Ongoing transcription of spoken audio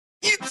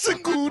It's a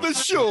good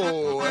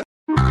show.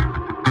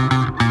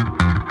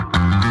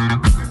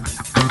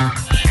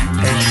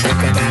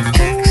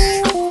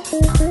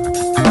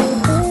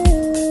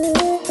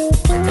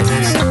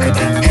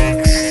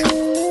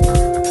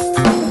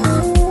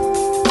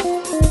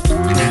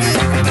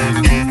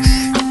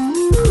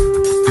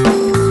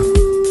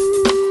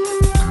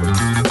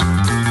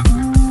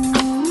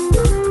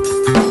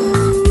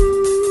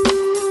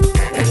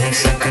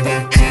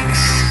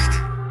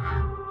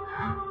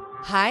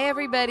 Hi,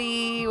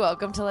 everybody.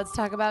 Welcome to Let's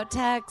Talk About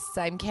Text.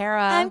 I'm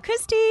Kara. I'm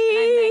Christy.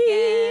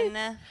 I'm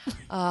Megan.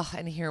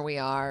 And here we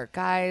are.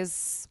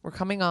 Guys, we're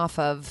coming off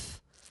of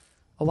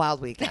a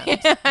wild weekend.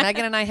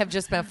 Megan and I have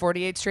just spent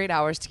 48 straight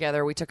hours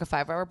together. We took a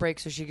 5-hour break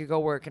so she could go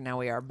work, and now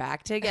we are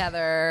back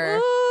together.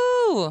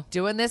 Ooh.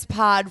 Doing this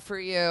pod for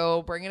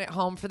you, bringing it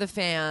home for the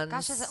fans.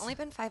 Gosh, has it only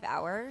been 5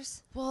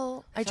 hours?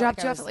 Well, I feel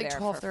dropped like you I off at was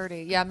like there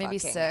 12:30. Yeah, maybe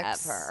fucking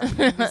 6. ever.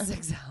 Maybe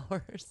 6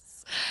 hours.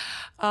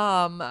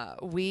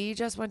 We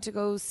just went to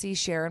go see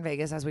Cher in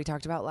Vegas, as we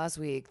talked about last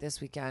week, this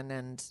weekend,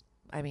 and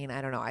I mean,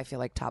 I don't know. I feel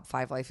like top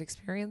 5 life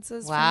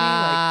experiences for me.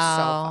 Like,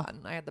 so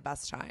fun. I had the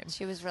best time.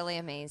 She was really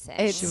amazing.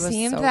 It She was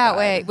seemed so that good.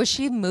 way. Was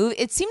she move?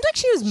 It seemed like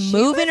she was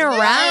moving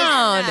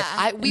around.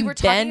 We were and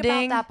talking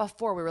bending. about that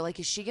before. We were like,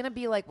 is she going to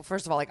be like, well,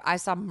 first of all, like I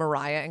saw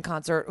Mariah in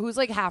concert, who's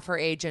like half her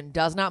age and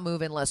does not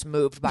move unless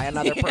moved by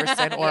another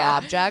person or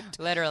object.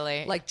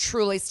 Literally. Like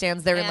truly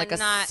stands there in like a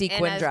not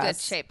sequin in dress. as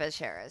good shape as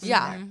Cher is.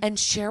 Yeah. Mm-hmm. And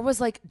Cher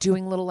was like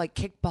doing little like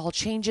kickball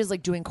changes,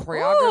 like doing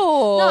choreography.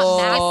 Ooh.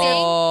 Not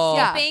Skipping,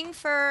 Yeah. skipping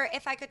for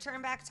If I Could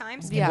Turn Back Time,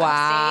 skipping Yeah.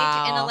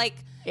 off stage in a like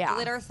Yeah.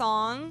 glitter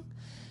thong.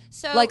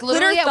 So Like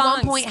literally glitter at one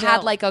thong point still.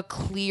 had like a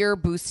clear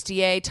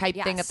bustier type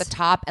thing at Yes. the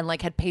top and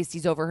like had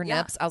pasties over her Yeah.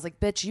 nips. I was like,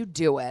 bitch, you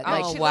do it. Like, Like,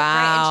 she looked great, and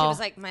wow. she was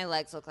like, my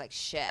legs look like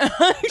shit.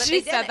 But She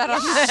they said didn't. that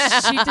on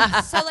Yeah. she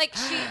did. So like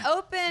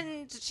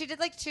she did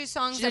like 2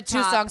 songs. She did up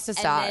 2 top, songs to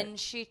start. and then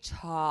she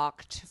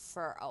talked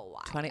for a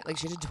while. 20, like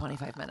she did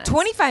 25 minutes.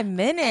 25 And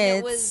minutes.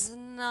 it was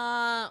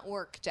not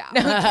worked out.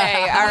 Okay,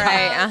 all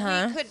right,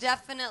 uh-huh. We could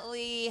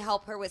definitely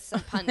help her with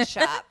some punch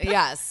up.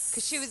 Yes.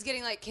 Because she was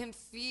getting like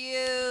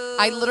confused.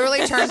 I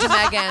literally turned to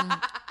Megan.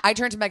 I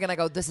turned to Megan. I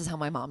go, this is how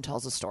my mom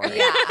tells a story.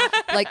 Yeah.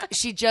 Like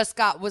she just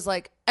was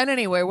like, and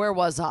anyway, where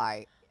was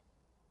I?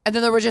 And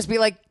then there would just be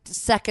like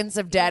seconds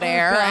of dead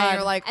air. God. And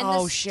you're like, And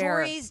oh, the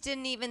Cher. stories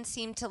didn't even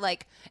seem to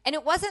like, and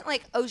it wasn't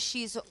like, oh,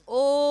 she's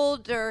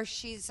old or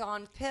she's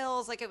on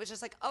pills. Like it was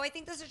just like, oh, I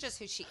think this is just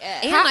who she is.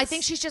 And I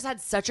think she's just had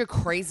such a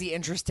crazy,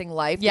 interesting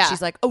life. that Yeah.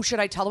 She's like, oh,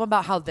 should I tell them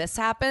about how this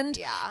happened?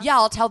 Yeah. Yeah,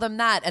 I'll tell them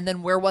that. And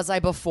then where was I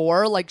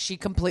before? Like she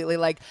completely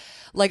like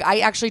I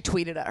actually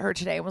tweeted at her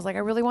today and was like, I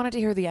really wanted to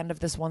hear the end of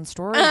this one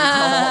story you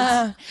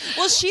told.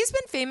 Well, she's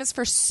been famous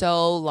for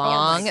so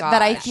long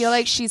that I feel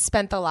like she's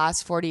spent the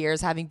last 40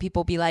 years having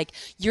people be like,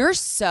 you're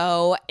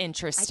so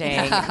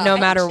interesting, no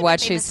matter what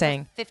she's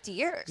saying. 50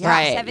 years.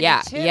 Right,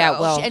 72. yeah,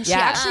 well, And she yeah,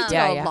 actually did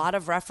yeah, a yeah. lot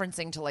of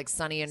referencing to like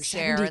Sonny and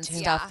Cher and 72.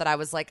 stuff Yeah. that I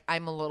was like,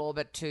 I'm a little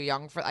bit too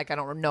young for, like, I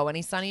don't know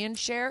any Sonny and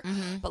Cher.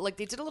 But like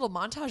they did a little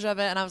montage of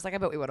it and I was like, I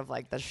bet we would have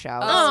liked the show.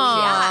 Oh,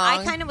 yeah.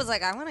 I kind of was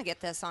like, I want to get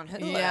this on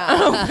Hulu.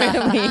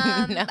 Yeah. Really?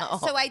 No.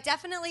 So I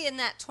definitely, in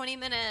that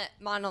 20-minute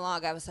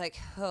monologue, I was like,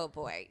 oh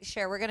boy,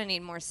 Cher, we're going to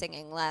need more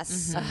singing,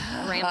 less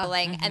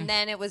rambling. And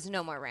then it was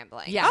no more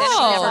rambling. Yeah, Then she it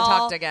was never all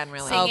talked again,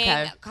 really. Singing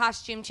Okay.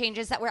 costume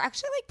changes that were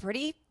actually like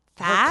pretty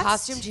Her fast.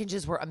 costume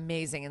changes were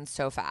amazing and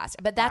so fast.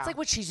 But that's like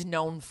what she's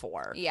known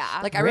for. Yeah.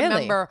 Like I Really?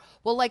 remember,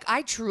 well, like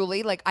I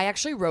truly, like I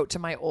actually wrote to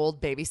my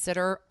old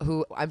babysitter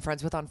who I'm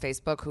friends with on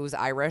Facebook, who's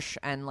Irish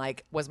and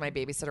like was my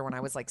babysitter when I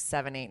was like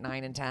 7, 8,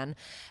 9, and 10.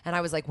 And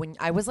I was like, when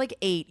I was like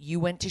 8, you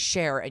went to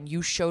Cher and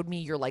you showed me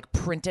your like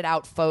printed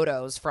out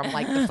photos from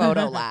like the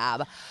photo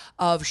lab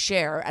of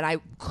Cher. And I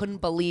couldn't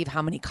believe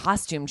how many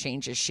costume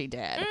changes she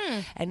did.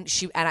 And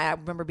I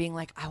remember being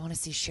like, I want to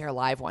see Cher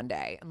live one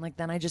day. And like,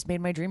 then I just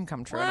made my dream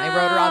come true. And I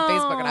wrote her on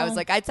Facebook and I was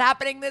like, it's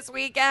happening this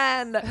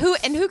weekend. Who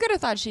could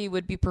have thought she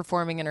would be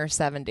performing in her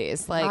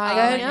 70s? Like,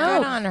 I good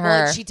know. on her.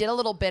 Well, like, she did a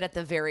little bit at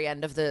the very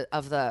end of the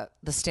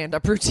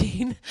stand-up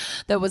routine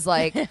that was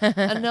like,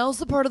 and now's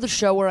the part of the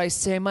show where I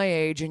say my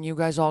age and you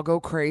guys all go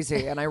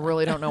crazy and I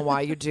really don't know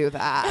why you do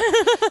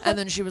that. And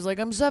then she was like,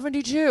 I'm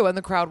 72 and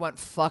the crowd went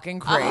fucking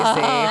crazy.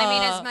 I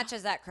mean, as much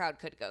as that crowd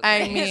could go I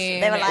crazy.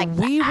 mean, They were like,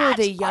 we were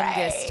the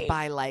youngest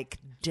by like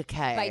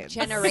decades. by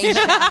generations.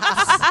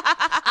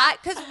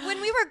 Because when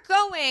we were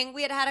going,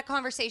 we had a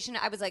conversation.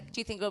 I was like,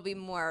 do you think it'll be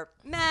more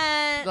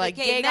men, Like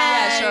gay men,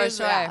 guys,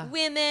 sure.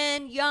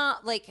 women, young?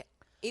 Like,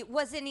 it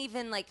wasn't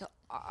even like,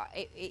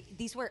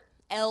 these were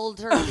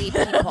elderly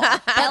people. Elderly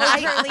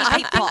I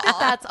people. think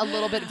that's a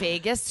little bit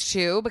Vegas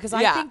too, because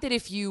I Yeah. think that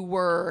if you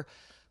were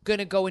going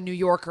to go in New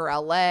York or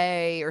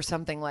LA or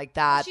something like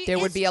that, She there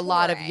would is be a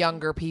lot of touring.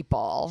 younger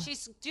people.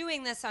 She's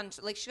doing this on,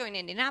 like, she's going to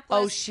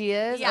Indianapolis. Oh, she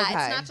is? Yeah, Okay.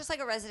 it's not just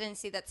like a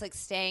residency that's like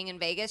staying in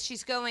Vegas.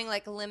 She's going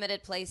like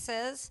limited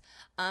places.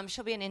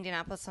 She'll be in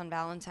Indianapolis on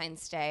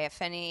Valentine's Day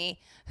if any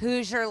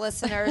Hoosier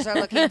listeners are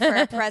looking for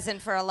a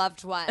present for a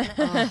loved one.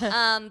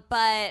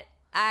 But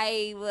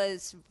I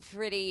was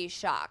pretty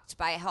shocked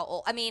by how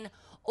old. I mean,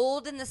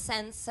 old in the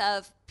sense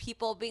of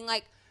people being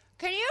like,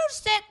 can you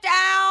sit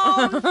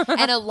down?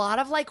 And a lot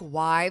of like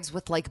wives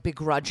with like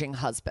begrudging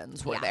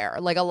husbands were there.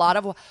 Like a lot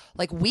of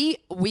like we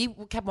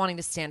kept wanting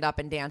to stand up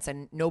and dance,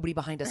 and nobody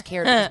behind us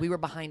cared because we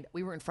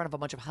were in front of a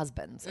bunch of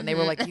husbands, and they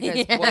were like, you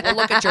guys, we'll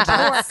look at your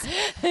butts.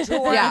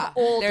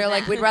 They're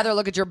like, we'd rather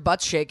look at your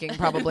butts shaking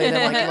probably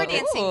than like we were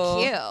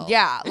dancing cute.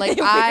 Yeah, like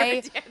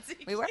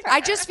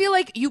I just feel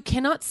like you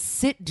cannot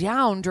sit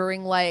down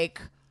during like.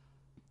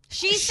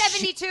 She's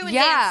 72 and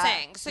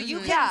dancing, so you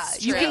can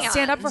you can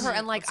stand up for her,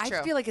 and like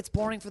I feel like it's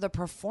boring for the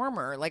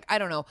performer. Like I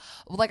don't know,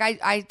 like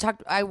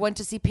I went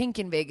to see Pink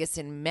in Vegas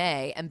in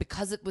May, and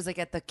because it was like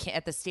at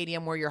the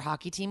stadium where your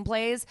hockey team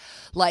plays,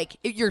 like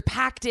you're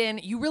packed in,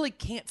 you really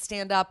can't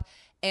stand up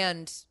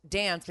and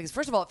dance because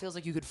first of all it feels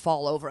like you could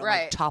fall over and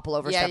like topple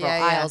over several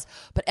aisles,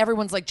 but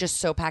everyone's like just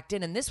so packed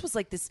in, and this was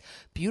like this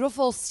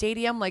beautiful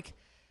stadium, like.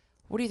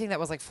 What do you think that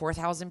was, like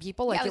 4,000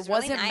 people? Like it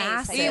wasn't really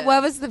nice. massive.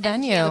 What was the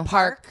venue? The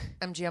park.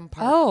 MGM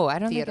Park. Oh, I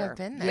don't Theater. think I've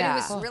been there. Yeah.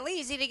 It was really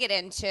easy to get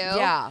into.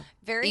 Yeah.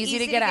 Very easy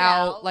to get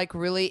out. Like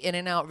really in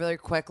and out really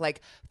quick.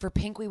 Like for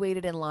Pink, we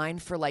waited in line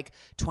for like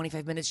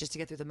 25 minutes just to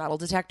get through the metal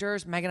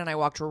detectors. Megan and I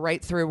walked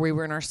right through. We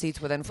were in our seats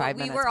within 5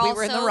 minutes. We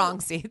were in the wrong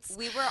seats.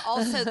 We were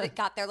also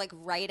got there like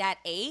right at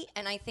 8.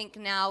 And I think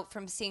now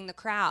from seeing the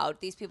crowd,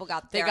 these people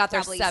got there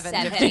probably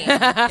 7:10.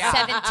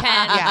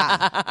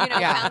 Yeah. You know,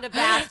 found a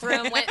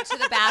bathroom, went to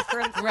the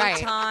bathroom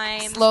 3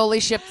 times. Slowly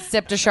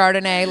sipped a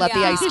Chardonnay, let the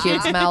ice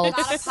cubes melt.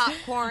 Got a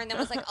popcorn, then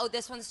was like, oh,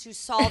 this one's too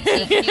salty.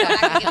 Can you go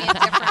back and give me a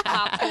different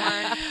popcorn?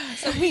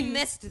 So we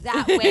missed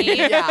that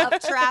wave of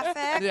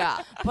traffic. Yeah.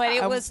 But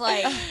it was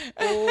like,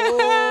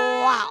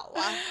 wow.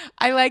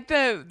 I like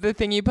the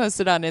thing you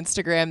posted on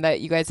Instagram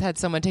that you guys had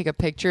someone take a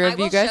picture of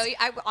you guys. Show you.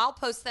 I'll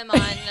post them on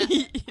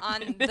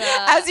the.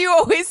 As you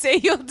always say,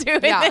 you'll do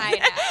it. Yeah. I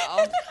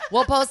know.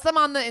 We'll post them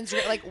on the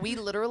Instagram. Like we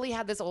literally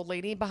had this old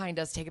lady behind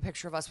us take a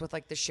picture of us with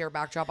like the sheer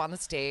backdrop on the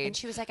stage. And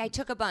she was like, I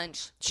took a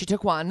bunch. She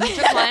took one.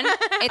 Took one.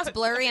 It's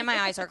blurry and my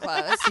eyes are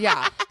closed.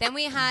 Yeah. Then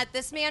we had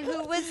this man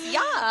who was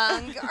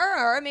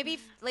younger, maybe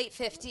late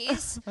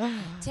 50s,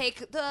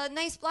 take the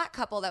nice black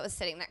couple that was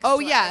sitting next to us. Oh,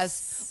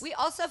 yes. We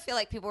also feel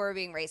like people were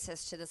being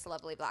racist to this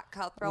lovely black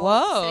couple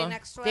Whoa. sitting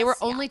next to us. They were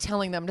only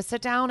telling them to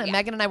sit down, and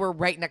Megan and I were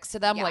right next to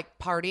them, like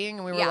partying,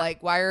 and we were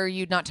like, "Why are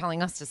you not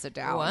telling us to sit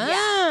down?" Wow.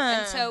 Yeah.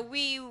 And so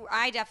we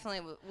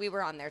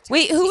were on there too.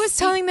 Wait, who was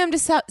telling them to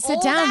sit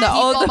down? The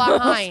old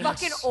behind.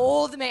 Fucking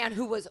old man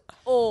who was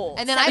old.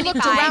 And then I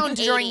looked 75, around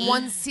 80. during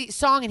one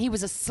song, and he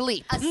was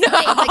asleep. No.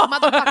 I'm like,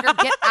 motherfucker,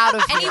 get out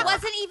of here. And he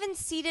wasn't even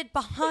seated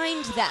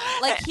behind them.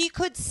 Like he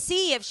could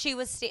see if she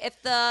was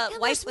if the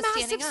wife was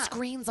standing massive up.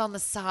 screens on the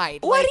side.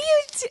 What Like, do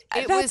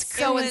you? It was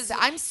so insane.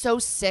 I'm so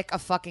sick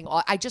of fucking.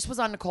 I just was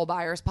on Nicole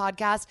Byers'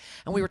 podcast,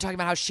 and we were talking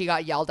about how she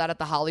got yelled at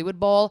the Hollywood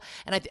Bowl,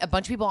 and a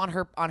bunch of people on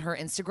her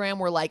Instagram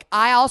were like,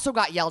 "I also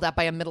got yelled at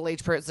by a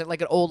middle-aged person,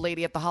 like an old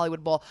lady at the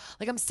Hollywood Bowl."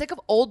 Like I'm sick of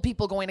old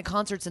people going to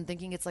concerts and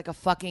thinking it's like a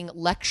fucking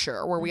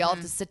lecture where we all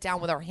have to sit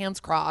down with our hands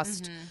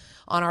crossed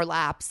on our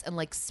laps and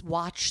like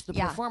watch the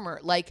performer.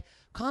 Like.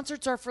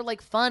 Concerts are for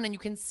like fun, and you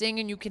can sing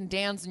and you can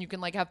dance and you can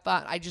like have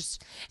fun. I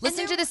just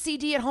listen to the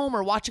CD at home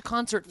or watch a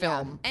concert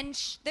film.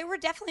 And there were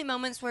definitely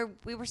moments where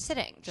we were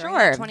sitting. During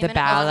Sure, the 20 the minute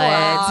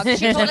ballads. monologue.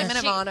 She told 20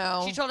 minute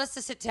mono. She told us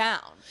to sit down.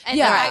 And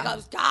Yeah. the guy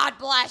goes, God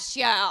bless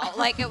you.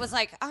 Like it was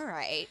like, all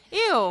right.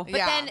 Ew. But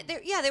then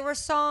there were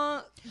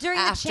songs during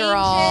After the changes.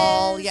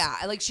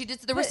 all, like she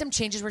did. There were some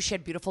changes where she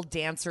had beautiful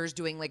dancers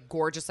doing like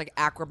gorgeous like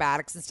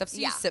acrobatics and stuff. So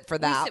you sit for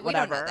that, we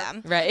don't whatever. know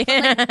them. Right. We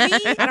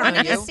don't know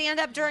wanted to you. stand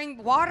up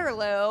during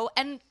Waterloo,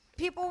 and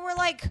people were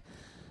like,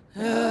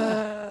 What?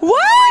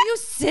 Are you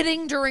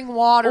sitting during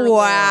Waterloo?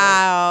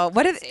 Wow.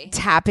 What are they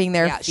tapping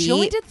their feet? She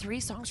only did 3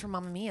 songs from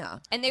Mamma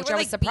Mia, and they which were I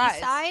like was surprised.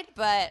 B-side,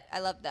 but I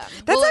loved them.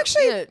 That's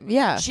actually,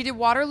 yeah. She did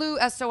Waterloo,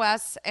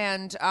 SOS,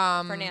 and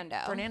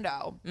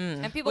Fernando.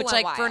 And people Which went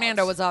like wild.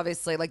 Fernando was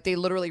obviously like they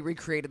literally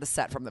recreated the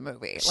set from the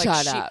movie. Like,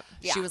 Shut up.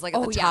 She was like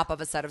at the top of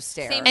a set of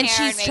stairs. Same And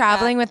hair she's and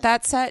traveling makeup. with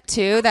that set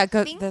too. That's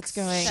think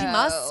going. so. She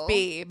must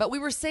be, but we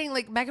were saying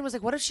like Megan was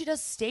like, "What if she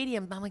does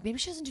stadiums?" I'm like, maybe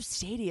she doesn't do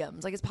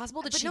stadiums. Like it's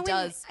possible that But she no,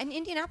 does. in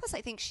Indianapolis,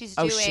 I think she's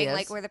Oh, doing she is?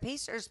 like where the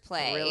Pacers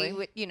play. Really?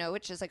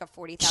 Which is like a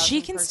 40,000.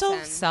 She can still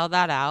person. sell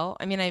that out.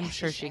 I mean, I'm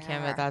sure she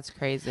can, sure. but that's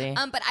crazy.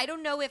 But I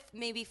don't know if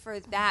maybe for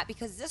that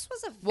because this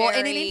was a Well, very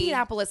and in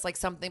Indianapolis, like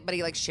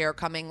somebody like Cher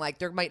coming, like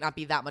there might not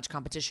be that much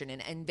competition.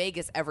 In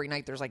Vegas, every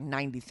night there's like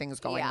 90 things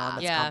going on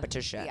that's Yeah.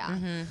 competition.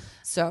 Yeah.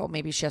 So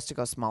maybe she has to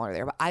go smaller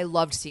there. But I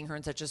loved seeing her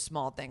in such a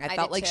small thing. I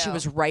felt did like she too.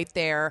 was right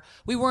there.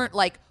 We weren't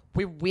like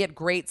we had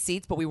great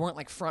seats, but we weren't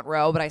like front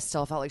row. But I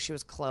still felt like she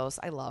was close.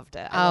 I loved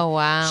it.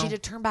 Wow. She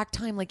did Turn Back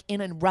Time like in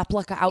a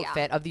replica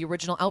outfit of the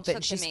original outfit, and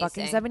looked she's amazing.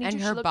 fucking 72.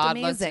 And She her looked bod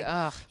looks- amazing.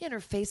 ugh. Yeah, and her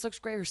face looks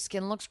great. Her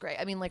skin looks great.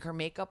 I mean, like her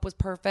makeup was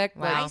perfect.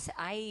 Wow. Like,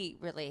 I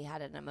really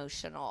had an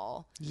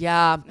emotional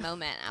yeah.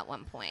 moment at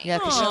one point. Yeah,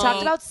 because she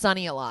talked about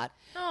Sunny a lot.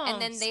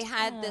 And then they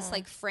had this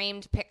like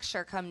framed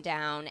picture come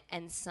down,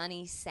 and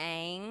Sonny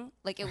sang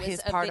like it was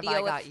His a part of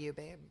video I Got You,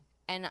 babe.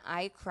 and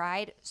I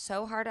cried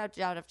so hard out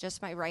of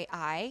just my right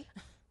eye.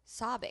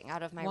 sobbing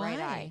out of my right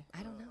eye.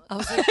 I don't know. I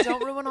was like,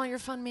 don't ruin all your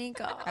fun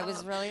makeup. I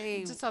was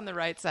really Just on the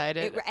right side.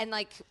 and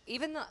like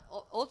even the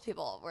old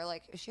people were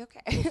like, "Is she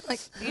okay? Like,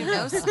 did you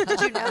know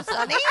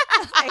Sunny?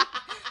 Like,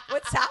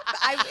 what's happening?"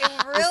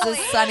 It really, This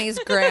is Sunny's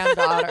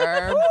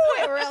granddaughter.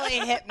 it really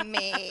hit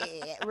me.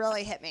 It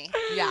really hit me.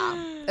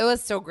 Yeah, it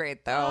was so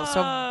great though.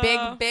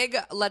 So big.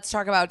 Let's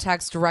talk about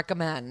text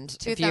recommend.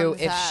 If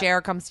thumbs up.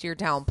 Cher comes to your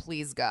town,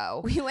 please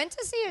go. We went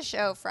to see a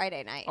show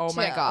Friday night. Oh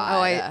my too,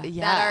 God.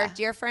 That our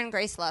dear friend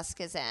Grace Lusk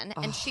is in,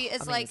 and she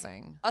is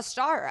amazing. like a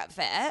star of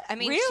it. I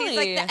mean, she's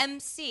like the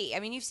MC. I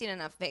mean, you've seen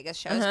enough Vegas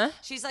shows.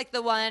 She's like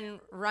the one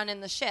running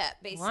the ship,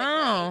 basically.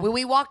 Wow. When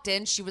we walked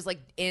in, she was like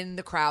in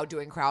the crowd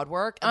doing crowd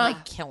work and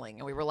like killing.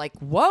 And we were like,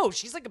 whoa,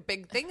 she's like a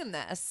big thing in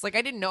this. Like,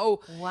 I didn't know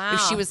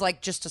if she was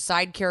like just a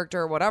side character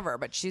or whatever,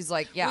 but she's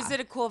like, yeah. Was it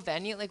a cool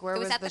venue? Like, where It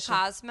was at the show?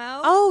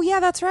 Cosmo. Oh, yeah,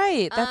 that's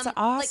right. That's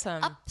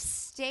awesome. Like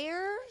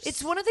upstairs.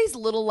 It's one of these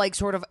little like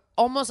sort of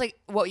almost like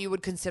what you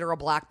would consider a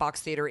black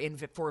box theater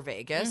for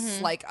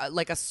Vegas, like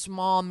a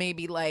small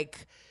maybe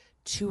like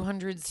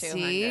 200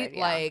 seat,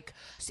 yeah. like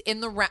in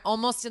the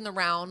almost in the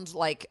round,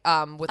 like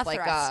with A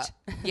like thrust.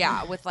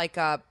 with like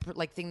a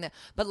like thing that,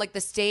 but like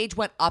the stage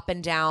went up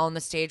and down.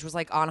 The stage was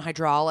like on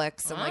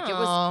hydraulics and like it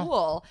was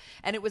cool,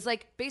 and it was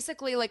like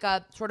basically like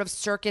a sort of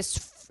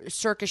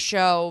circus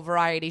show,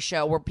 variety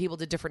show where people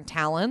did different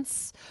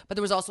talents, but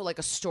there was also like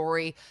a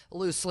story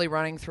loosely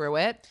running through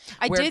it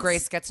where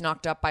Grace gets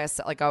knocked up by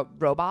a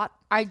robot.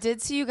 I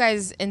did see you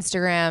guys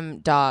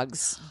Instagram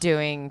dogs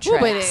doing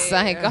tricks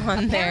like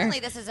on there. Apparently,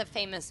 this is a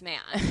famous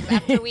man.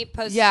 After we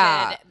posted,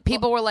 Yeah,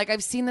 people were like,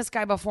 "I've seen this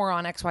guy before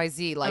on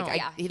XYZ."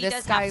 Like, he this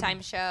does guy,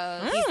 halftime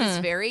shows. he's this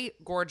very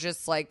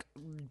gorgeous, like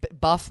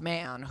buff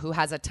man who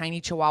has a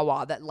tiny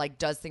Chihuahua that like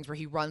does things where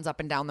he runs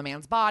up and down the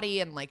man's body,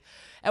 and like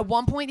at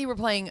one point they were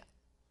playing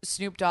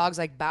Snoop Dogg's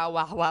like "Bow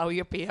Wow Wow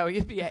Yippee Oh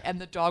Yippee," and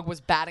the dog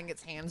was batting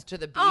its hands to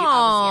the beat.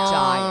 I was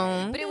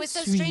dying. But it was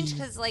so strange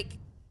because like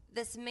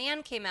this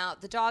man came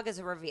out. The dog is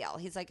a reveal.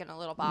 He's like in a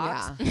little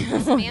box. Yeah.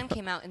 This man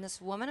came out, and this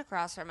woman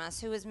across from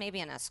us, who was maybe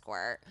an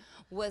escort,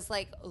 was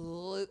like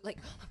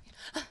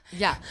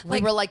Yeah, we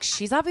were like,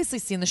 she's obviously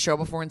seen the show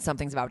before, and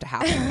something's about to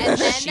happen. and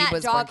then she that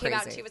was dog going came crazy.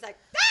 out, and she was like.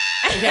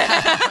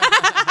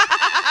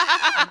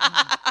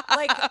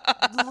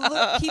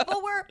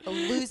 People were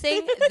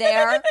losing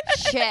their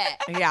shit.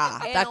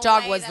 Yeah, in that a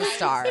dog way was that the I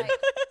star. like,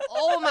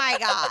 oh my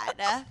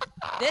God,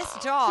 this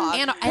dog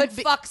And could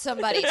fuck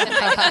somebody tonight. If he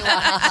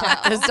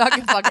wanted to. This dog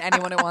can fuck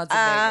anyone it wants in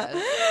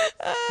Vegas.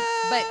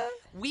 But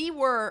we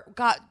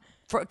got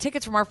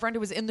tickets from our friend who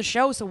was in the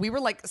show, so we were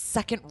like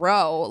second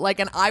row, like,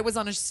 and I was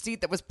on a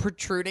seat that was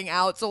protruding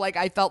out, so like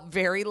I felt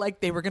very like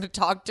they were gonna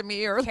talk to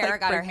me or Kara like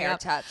got her bring me hair up.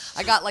 touched.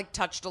 I got like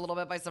touched a little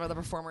bit by some of the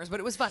performers, but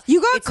it was fun.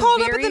 You got It's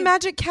called up at very- the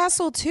Magic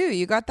Castle too.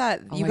 You got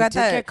that. Oh, You I got did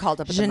that. get called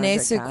up at the Je ne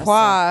Magic sais Castle.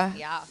 quoi.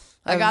 Yeah.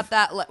 I got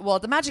that. Well,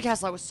 at the Magic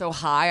Castle, I was so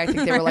high. I think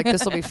they were like,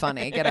 "This will be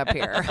funny. Get up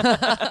here."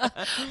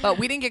 But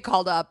we didn't get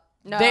called up.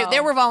 No.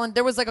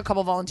 There was like a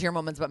couple volunteer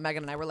moments, but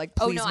Megan and I were like,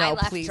 "Please no, I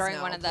left please during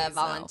no, one of the please no."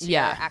 volunteer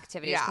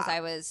activities Yeah. because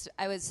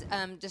I was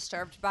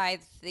disturbed by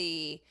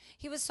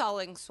he was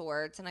sawing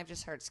swords, and I've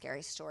just heard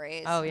scary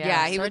stories. Oh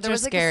yeah, Yeah, Swords there are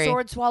was like scary. a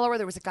sword swallower.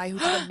 There was a guy who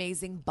did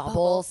amazing bubble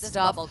Bubble. This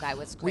stuff. bubble guy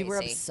was We were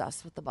crazy.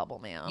 obsessed with the bubble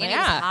man. And he was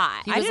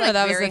hot. He I was didn't like know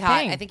that was very a hot.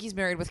 thing. I think he's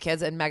married with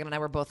kids, and Megan and I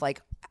were both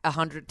like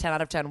 10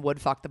 out of 10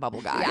 would fuck the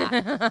bubble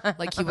guy.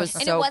 Like he was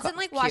And so it wasn't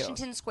like cute.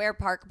 Washington Square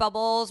Park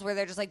bubbles where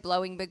they're just like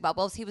blowing big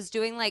bubbles. He was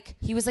doing like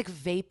He was like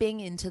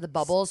vaping into the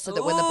bubbles so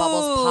that when the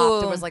bubbles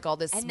popped, there was like all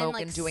this and smoke then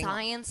like and doing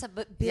science of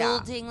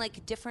building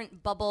like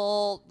different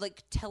bubble,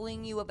 like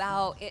telling you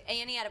about it.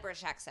 And he had a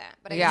British accent,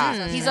 but I guess Yeah, he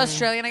was he's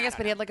Australian, I guess,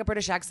 but he had like a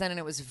British accent, and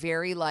it was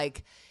very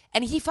like.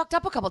 And he fucked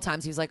up a couple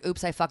times. He was like,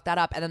 "Oops, I fucked that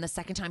up." And then the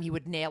second time, he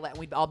would nail it, and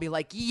we'd all be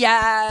like,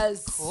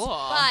 "Yes, Cool.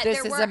 But this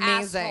there is were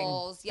amazing."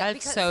 assholes. Yeah, That's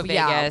because so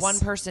Yeah, Vegas. one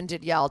person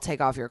did yell,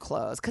 "Take off your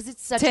clothes," because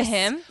it's such To a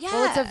him?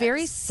 Well, it's a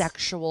very Yes.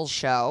 sexual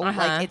show. Uh-huh.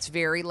 Like it's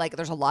very like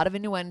there's a lot of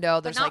innuendo.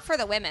 but There's not like for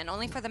the women,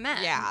 only for the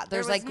men. yeah,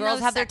 there's There like was girls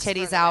no have their sex for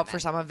titties the out women. for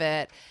some of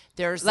it.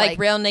 There's like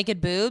real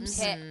naked boobs.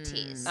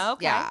 Titties.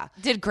 Okay. Yeah.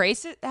 Did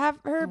Grace have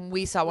her?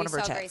 We saw one of her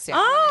saw tits. Grace Yeah.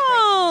 have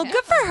Oh, Grace's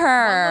good for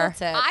her.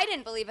 Tit. I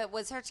didn't believe it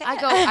was her tit. I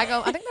go.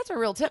 I think that's a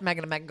real tip.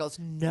 Megan, and Megan goes,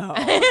 no.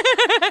 And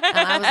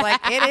I was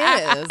like,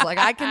 it is.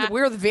 Like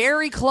we're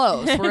very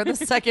close. We're in the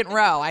second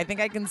row. I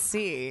think I can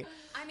see.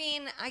 I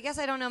mean, I guess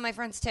I don't know my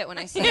friend's tit when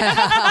I see it.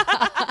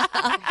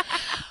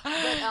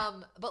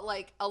 But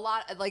like a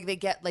lot, like they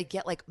get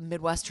like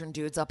Midwestern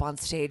dudes up on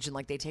stage and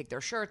like they take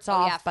their shirts Oh,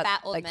 off, yeah, but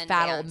fat old like men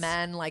fat dance. old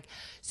men, like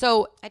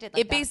so. I did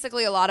like it that.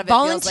 basically a lot of it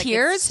Volunteers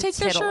feels like it's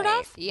take their shirt titillate.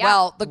 off? Yeah.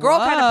 Well, the girl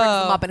kind of brings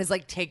them Whoa. up and is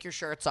like, "Take your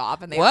shirts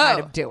off," and they Whoa. kind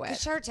of do it.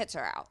 Sure, tits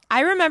are out.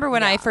 I remember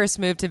when I first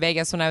moved to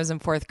Vegas when I was in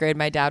fourth grade,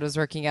 my dad was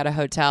working at a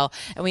hotel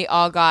and we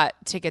all got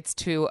tickets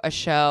to a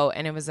show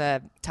and it was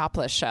a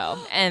topless show.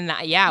 And when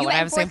went I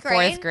in was in fourth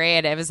grade? fourth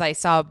grade, it was I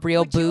saw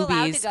real Were you allowed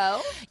boobies. to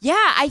go? Yeah,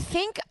 I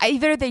think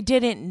either they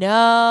did didn't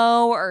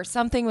know or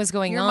something was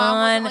going Your on. mom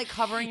wasn't like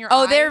covering your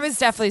Oh, eyes? there was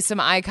definitely some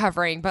eye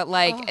covering, but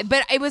like,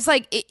 but it was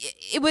like,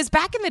 it was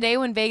back in the day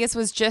when Vegas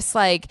was just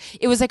like,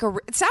 it was like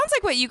it sounds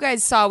like what you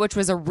guys saw, which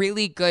was a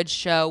really good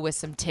show with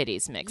some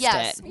titties mixed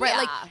Yes, in. right. Yeah.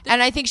 Like,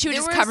 And I think she would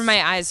just cover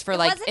my eyes for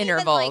like wasn't even,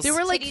 intervals. like, there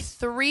were like titties.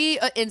 3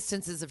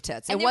 instances of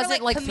tits. And It they were,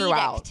 wasn't like comedic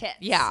throughout. tits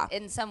Yeah,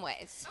 in some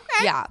ways.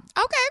 yeah,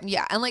 Okay.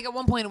 yeah. And like at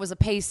one point, it was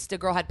a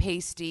girl had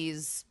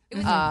pasties. It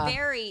was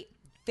very,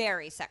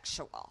 very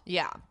sexual.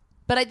 Yeah.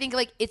 But I think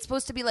like it's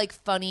supposed to be like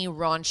funny,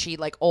 raunchy,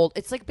 like old.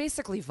 It's like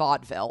basically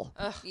vaudeville.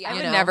 Yeah. I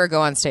would know? never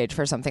go on stage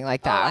for something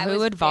like that. I Who was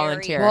would very-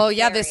 volunteer? Well,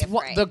 yeah, Very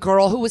afraid. the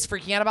girl who was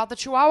freaking out about the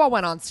Chihuahua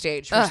went on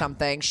stage for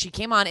something. She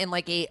came on in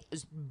like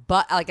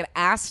like an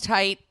ass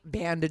tight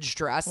bandage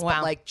dress, but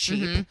Wow. like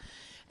cheap.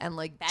 And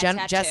like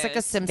tattoos.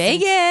 Jessica Simpson,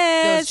 Vegas.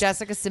 those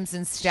Jessica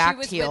Simpson stacked She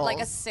was heels. with like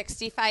a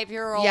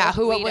 65-year-old Yeah,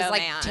 who was Guido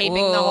like man. taping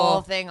the Whoa.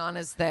 whole thing on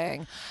his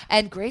thing.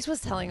 And Grace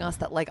was telling us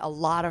that like a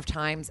lot of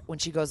times when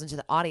she goes into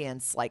the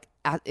audience, like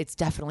it's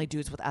definitely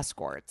dudes with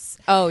escorts.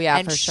 Oh, yeah,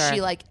 and for sure. she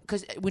like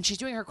because when she's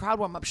doing her crowd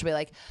warm up, she'll be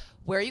like,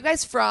 "Where are you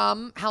guys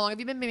from? How long have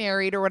you been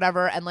married or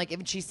whatever?" And like if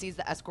she sees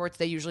the escorts,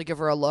 they usually give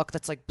her a look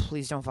that's like,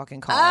 "Please don't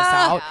fucking call us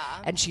out."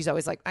 And she's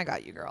always like, "I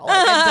got you, girl." Like,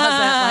 and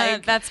doesn't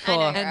like That's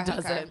cool. and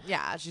doesn't.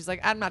 Yeah, she's like,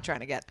 "I'm not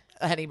trying to get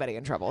anybody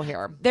in trouble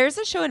here." There's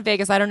a show in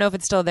Vegas. I don't know if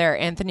it's still there.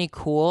 Anthony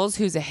Cools,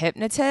 who's a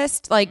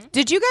hypnotist. Like,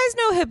 did you guys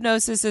know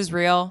hypnosis is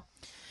real?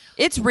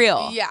 It's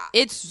real. Yeah.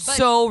 It's But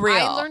so real.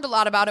 I learned a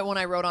lot about it when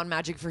I wrote on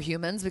Magic for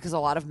Humans because a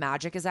lot of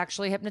magic is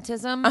actually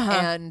hypnotism.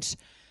 And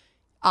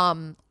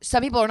some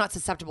people are not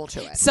susceptible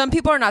to it. Some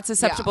people are not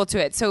susceptible to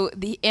it. So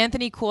the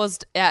Anthony Cools,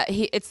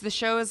 the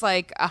show is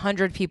like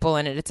 100 people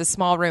in it. It's a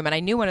small room, and I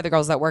knew one of the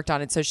girls that worked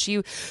on it. So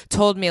she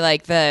told me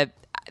like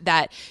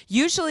that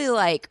usually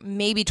like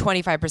maybe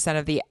 25%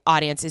 of the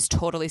audience is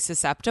totally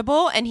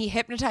susceptible, and he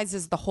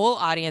hypnotizes the whole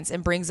audience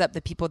and brings up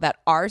the people that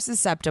are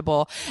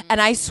susceptible. And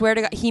I swear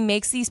to God, he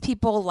makes these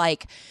people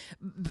like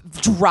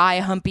dry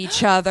hump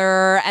each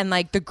other, and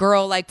like the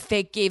girl like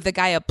fake gave the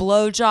guy a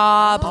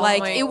blowjob.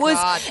 like my it was,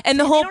 God. and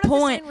the They whole don't have to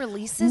point. sign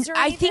releases or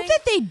I think anything?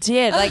 that they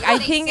did. Like I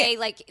They think say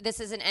like this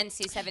is an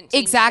NC-17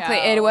 exactly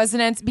show. it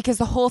wasn't because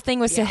the whole thing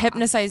was to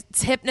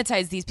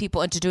hypnotize these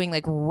people into doing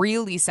like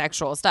really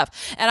sexual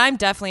stuff. And I'm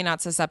definitely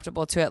not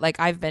susceptible to it. Like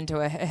I've been to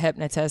a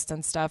hypnotist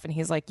and stuff, and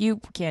he's like,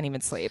 you can't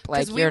even sleep.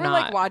 Like we you're were not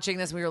like watching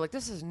this, we were like,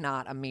 "This is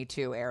not a Me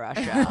Too era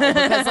show."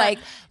 Because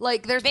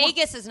like there's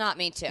Vegas is not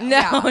me too.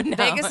 No.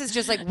 Vegas is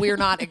just like we're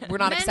not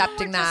Men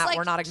accepting were that. just, like,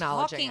 We're not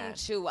acknowledging talking it.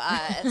 to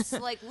us.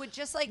 Like would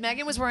just like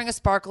Megan was wearing a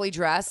sparkly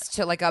dress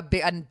to like a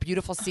big and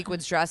beautiful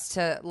sequins dress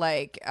to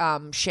like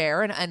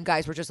share, and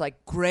guys were just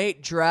like,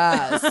 "Great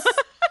dress."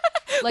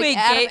 Like wait,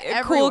 out of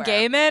cool everywhere.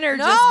 gay men or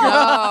No. just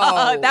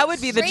girls? That would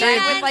be the straight dream.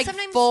 men, with, like,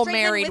 sometimes full straight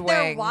men married with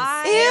their wings.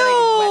 wives.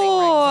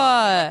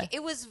 Ew.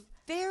 It was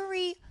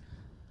very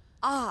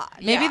odd.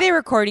 Maybe they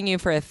recording you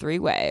for a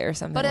 3-way or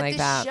something But at like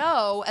that.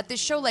 this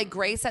show, like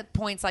Grace at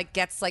points like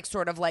gets like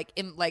sort of like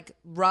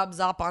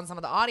rubs up on some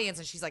of the audience,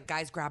 and she's like,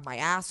 "Guys grab my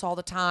ass all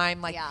the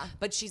time." Like, Yeah.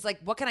 but she's like,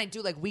 "What can I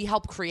do?" Like, we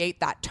help create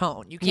that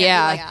tone. You can't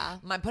Yeah. be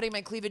like, "I'm putting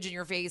my cleavage in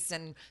your face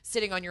and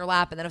sitting on your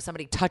lap," and then if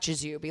somebody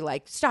touches you, be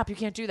like, "Stop! You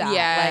can't do that."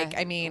 Yeah. Like,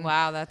 I mean,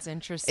 wow, that's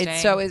interesting.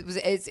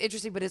 it's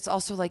interesting, but it's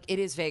also like it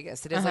is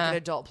Vegas. It is like an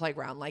adult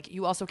playground. Like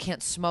you also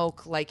can't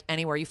smoke like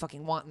anywhere you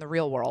fucking want in the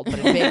real world, but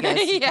in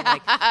Vegas, you can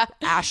like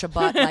ash a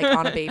butt like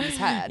on a baby's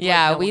head.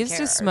 Yeah, Like, no we one used to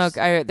cares. smoke.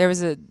 There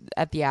was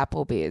at the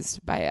Applebee's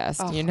by us.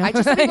 Do you know? I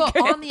just had to go Like-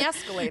 on the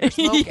escalator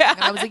smoking. Yeah. And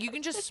I was like, you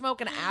can just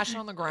smoke an ash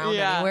on the ground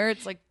Yeah. anywhere.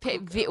 It's like,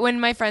 When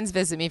my friends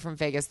visit me from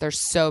Vegas, they're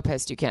so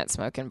pissed you can't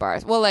smoke in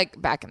bars. Well,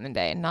 like back in the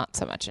day, not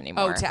so much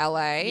anymore. oh, to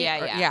LA?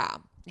 Yeah, Or- yeah.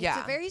 yeah.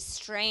 It's a very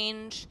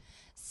strange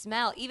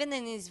smell, even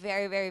in these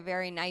very, very,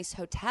 very nice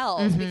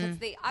hotels, because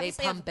they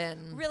obviously pump have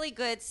in. really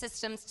good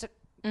systems to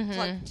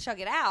chug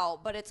it out,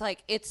 but it's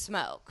like it's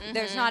smoke.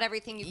 There's not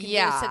everything you can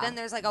Yeah. do. So then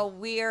there's like a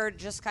weird,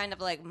 just kind of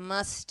like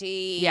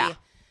musty. Yeah.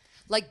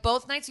 Like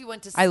both nights we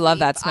went to sleep, I love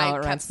that smell. I It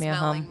kept reminds me of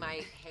smelling home.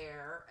 my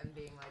hair and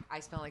being like,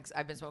 I smell like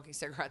I've been smoking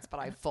cigarettes, but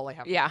I fully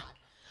have Yeah.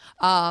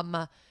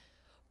 not.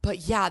 But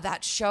yeah,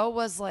 that show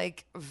was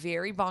like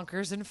very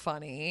bonkers and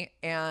funny,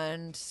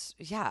 and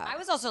yeah, I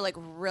was also like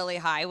really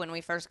high when we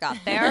first got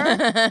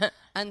there,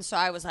 and so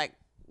I was like,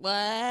 "What?"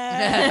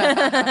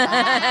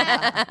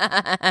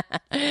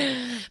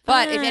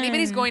 But if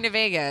anybody's going to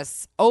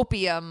Vegas,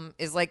 Opium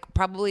is like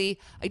probably,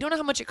 I don't know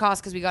how much it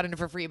costs because we got into it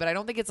for free, but I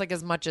don't think it's like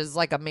as much as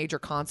like a major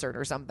concert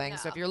or something.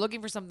 So if you're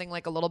looking for something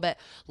like a little bit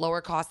lower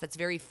cost that's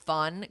very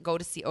fun, go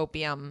to see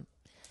Opium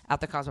at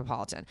the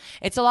Cosmopolitan.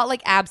 It's a lot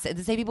like Absinthe.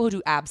 The same people who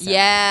do Absinthe.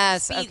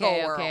 Yes. Spiegel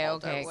Okay. World Okay. or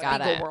Okay. whatever.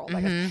 Got Spiegel it. World,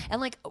 I guess. And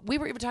like we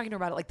were even talking to her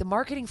about it, like the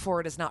marketing for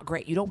it is not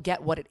great. You don't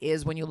get what it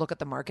is when you look at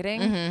the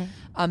marketing,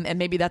 and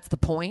maybe that's the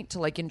point to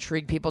like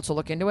intrigue people to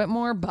look into it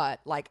more. But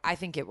like I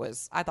thought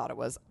it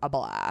was a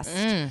blast.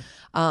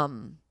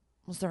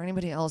 Was there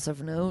anybody else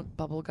of note?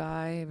 Bubble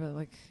guy, but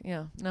like,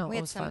 yeah, no, We it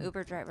had was some fun.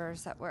 Uber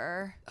drivers that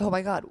were Oh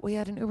my God, we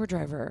had an Uber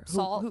driver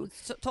who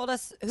told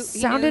us he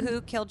sounded- knew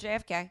who killed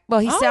JFK.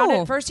 well, he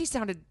Oh.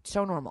 sounded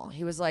so normal.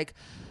 He was like,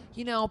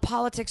 you know,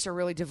 politics are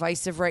really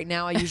divisive right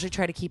now. I usually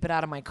try to keep it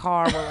out of my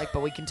car. We're like, but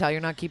we can tell you're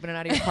not keeping it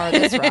out of your car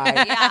this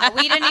ride. Yeah,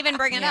 we didn't even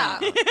bring it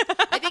up.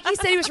 I think he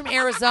said he was from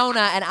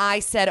Arizona, and I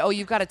said, "Oh,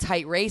 you've got a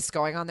tight race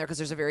going on there because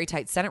there's a very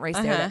tight Senate race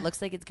there that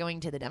looks like it's going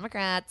to the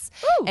Democrats."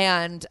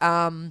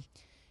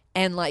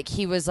 And like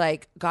he was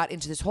like got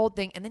into this whole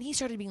thing, and then he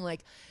started being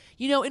like,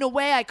 you know, in a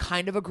way, I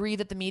kind of agree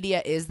that the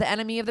media is the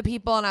enemy of the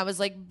people, and I was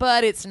like,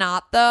 but it's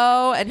not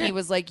though. And he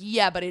was like,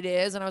 yeah, but it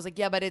is, and I was like,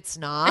 yeah, but it's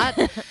not.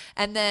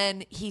 And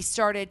then he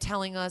started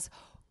telling us.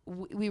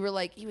 We were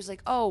like, he was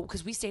like, oh,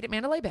 because we stayed at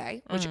Mandalay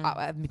Bay, which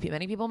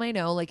many people may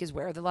know, like, is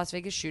where the Las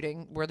Vegas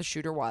shooting, where the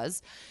shooter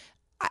was.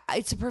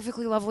 It's a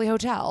perfectly lovely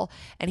hotel.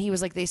 And he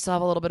was like, they still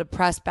have a little bit of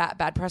press,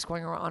 bad press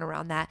going on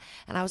around that.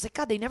 And I was like,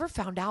 God, they never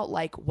found out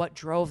like what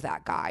drove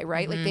that guy,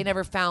 right? Like they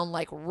never found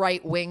like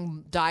right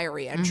wing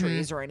diary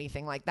entries or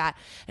anything like that.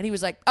 And he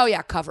was like, oh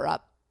yeah, cover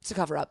up. It's a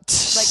cover up.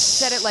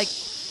 Like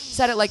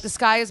said it like the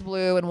sky is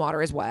blue and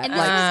water is wet. And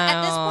Like,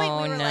 at this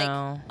point, we were no.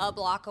 like a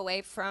block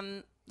away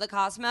from the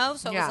Cosmo,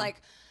 so it Yeah. was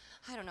like,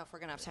 I don't know if we're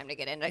gonna have time to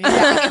get into it.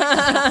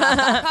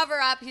 Cover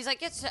up. He's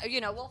like, it's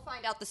we'll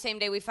find out the same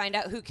day we find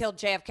out who killed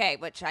JFK,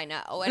 which I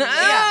know. And, and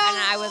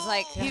I was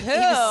like,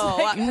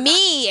 who?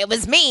 Me. It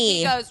was me.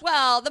 He goes,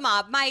 well, the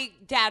mob. My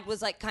dad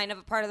was like kind of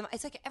a part of the mob.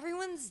 It's like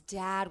everyone's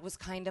dad was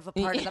kind of a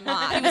part of the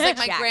mob. he was like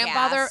my Jackass.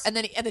 grandfather, and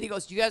then he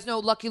goes, "Do you guys know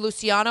Lucky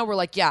Luciano?" We're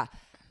like, "Yeah."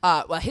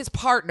 Well, his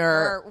partner,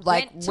 Or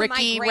like went to my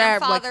Ricky,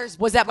 grandfather's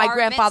was at my bar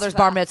grandfather's mitzvah.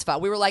 bar mitzvah.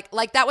 We were like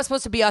that was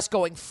supposed to be us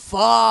going,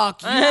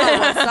 "Fuck you,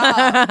 what's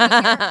up?"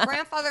 Your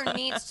grandfather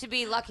needs to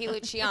be Lucky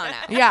Luciano.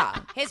 Yeah.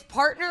 His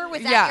partner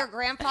was Yeah. at your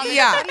grandfather's.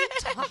 Yeah. What are you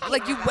talking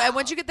Like you, about?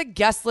 once you get the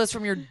guest list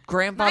from your My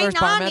grandfather's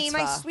bar nanny, mitzvah,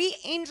 my sweet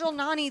angel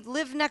nanny,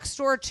 lived next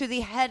door to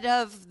the head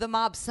of the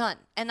mob son.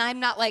 And I'm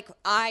not like,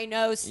 I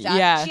know stuff.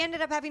 Yeah. She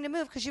ended up having to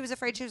move because she was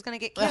afraid she was going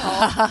to get killed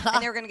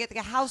and they were going to get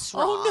the house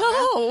wrong.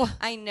 Oh, no.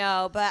 I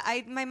know, but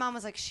my mom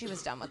was like, she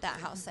was done with that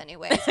house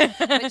anyways.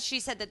 But she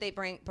said that they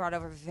brought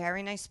over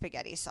very nice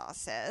spaghetti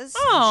sauces.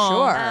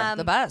 sure,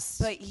 the best.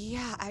 But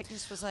yeah, I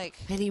just was like,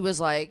 And he was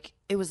like,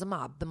 it was the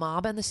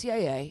mob and the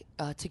CIA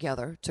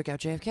together took out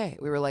JFK.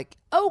 We were like,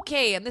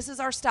 okay, and this is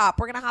our stop.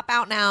 We're gonna hop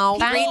out now.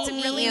 Great to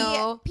meet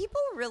you.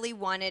 people really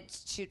wanted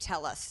to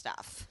tell us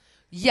stuff.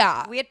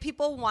 Yeah. We had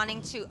people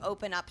wanting to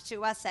open up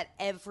to us at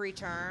every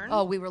turn.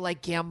 Oh, we were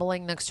like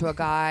gambling next to a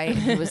guy. And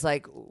he was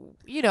like,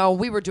 you know,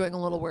 we were doing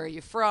a little, where are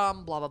you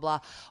from? Blah, blah, blah.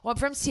 Well, I'm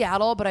from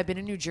Seattle, but I've been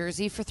in New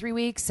Jersey for 3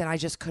 weeks and I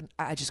just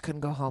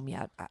couldn't go home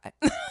yet.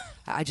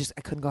 I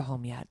couldn't go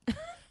home yet.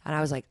 And I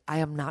was like, I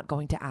am not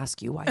going to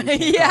ask you why you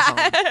can't go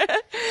home.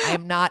 I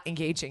am not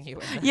engaging you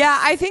in this. Yeah,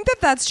 I think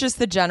that's just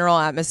the general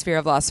atmosphere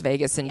of Las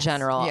Vegas in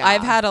general. Yeah.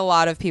 I've had a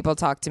lot of people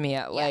talk to me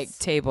at like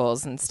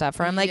tables and stuff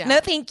where I'm like, Yeah. no,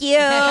 thank you.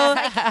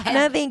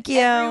 No, thank you.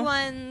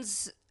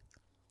 Everyone's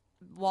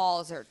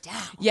walls are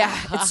down. Yeah,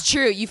 it's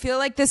true. You feel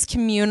like this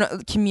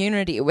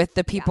community with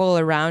the people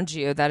around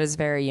you that is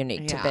very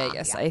unique to Yeah.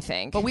 Vegas, I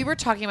think. But we were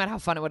talking about how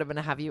fun it would have been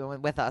to have you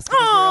with us. Because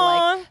we were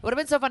like, it would have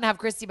been so fun to have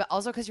Christy, but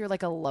also because you're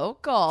like a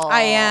local.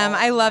 I am.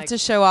 I love Like, to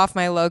show off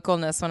my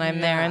localness when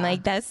I'm there. I'm Yeah.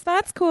 like, this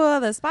spot's cool.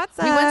 This spot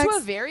sucks. We went to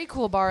a very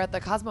cool bar at the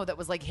Cosmo that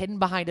was like hidden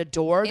behind a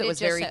door that It was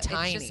just very o-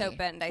 tiny. It just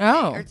opened, I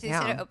Oh, think. Or they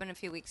yeah. said it opened a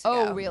few weeks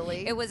ago. Oh,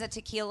 really? It was a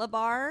tequila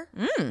bar,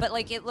 but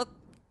like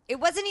it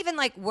wasn't even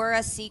like we're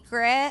a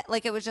secret.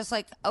 Like it was just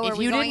like, oh, If are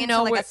we you going didn't into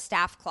know like where- a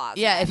staff closet?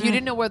 Yeah, if you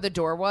didn't know where the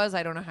door was,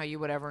 I don't know how you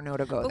would ever know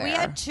to go But there. we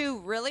had two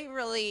really,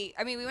 really.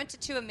 I mean, we went to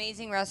two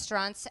amazing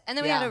restaurants, and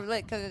then we had a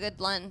good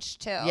lunch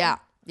too.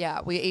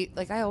 Yeah, we ate,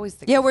 like, I always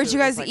think Yeah, the where'd food you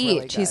guys is, like, eat? really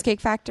good. Cheesecake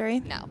Factory?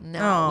 No,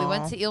 No, we Aw.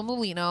 went to Il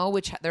Mulino,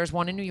 which there's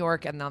one in New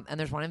York and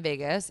there's one in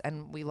Vegas,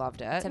 and we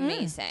loved it. it's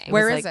amazing. It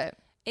Where was is like- it?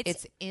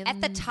 It's in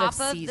at the top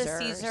of the Caesars.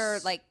 Caesar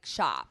like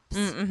shops.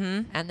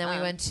 And then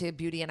we went to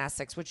Beauty in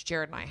Essex, which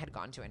Jared and I had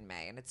gone to in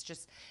May, and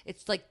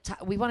it's like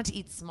we wanted to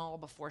eat small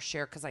before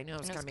share because I knew I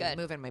was going to be good.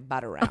 moving my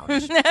butt around.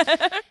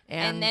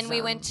 And then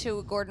we went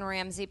to Gordon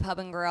Ramsay Pub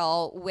and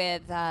Grill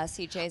with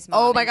CJ's mom.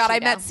 Oh my and God, I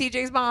Cheeto. met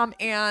CJ's mom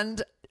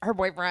and her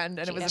boyfriend,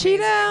 and it was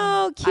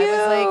Cheeto, amazing. cute.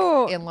 I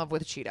was like in love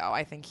with Cheeto.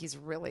 I think he's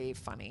really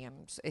funny, and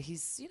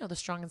he's the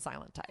strong and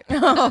silent type.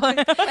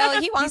 Well,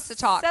 he wants to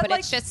talk, said, but like,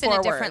 it's just in 4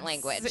 a different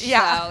words. language.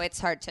 Yeah. So it's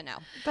hard to know.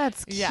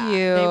 That's cute. Yeah,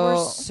 they were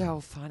so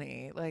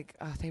funny. Like,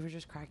 they were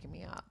just cracking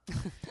me up.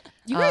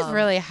 You guys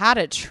really had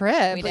a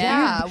trip. We Like, did.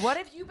 Yeah, what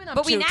have you been up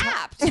But to? we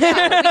napped.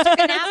 Yeah, we took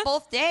a nap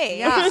both days.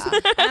 Yeah.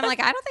 And I'm like,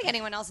 I don't think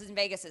anyone else in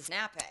Vegas is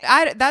napping.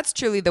 That's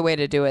truly the way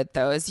to do it,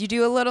 though. Is you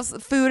do a little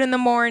food in the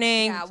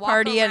morning, Yeah, walk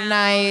party at around.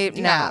 night,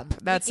 Yeah. nap.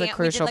 That's a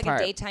crucial we did,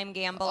 part. a daytime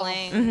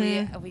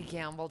gambling. We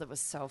gambled. It was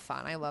so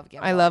fun. I love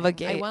gambling. I love a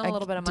game. I won a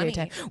little bit of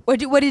money.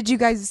 What did you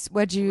guys?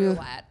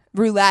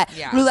 Roulette.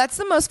 Yeah. Roulette's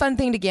the most fun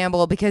thing to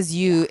gamble because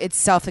it's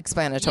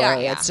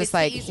self-explanatory. It's just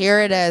like, the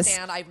here it is. easiest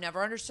to understand. I've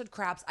never understood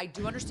craps. I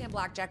do understand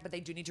blackjack, but they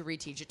do need to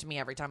reteach it to me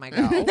every time I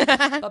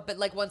go. but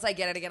like once I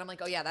get it again, I'm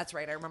like, oh yeah, that's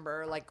right. I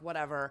remember like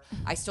whatever.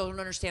 I still don't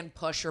understand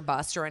push or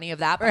bust or any of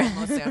that, but I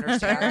mostly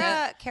understand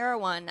it. Kara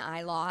won.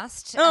 I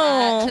lost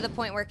Oh. to the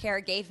point where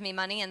Kara gave me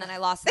money, and then I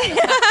lost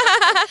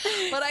that.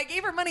 But I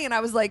gave her money, and I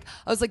was like,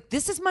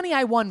 this is money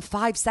I won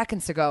 5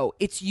 seconds ago.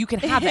 You can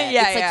have it.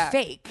 Yeah, it's yeah. like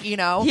fake, you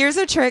know. Here's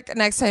a trick.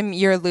 Next time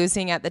you're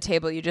losing at the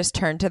table, you just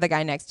turn to the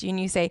guy next to you and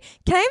you say,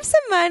 "Can I have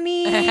some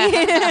money?"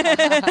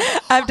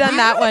 I've done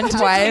that one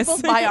twice.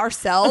 Tables by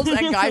ourselves,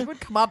 and guys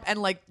would come up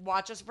and like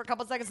watch us for a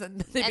couple seconds,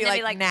 and they'd be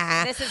like,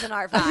 "Nah, this isn't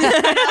our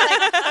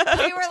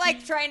vibe." We were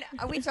like trying.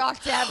 We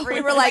talked to every.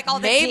 We were like all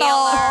the Mabel,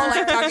 dealers.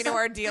 like talking to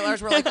our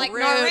dealers. We're like, Like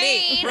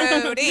Rudy.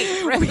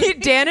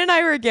 Dan and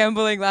I were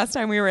gambling last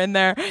time we were in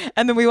there,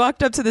 and then we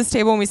walked up to this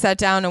table and we sat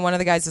down, and one of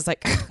the guys was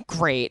like,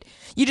 "Great,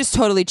 you just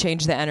totally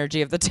changed the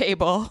energy of the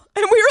table,"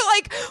 and we were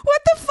like,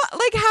 "What the fuck?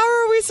 Like,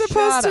 how are we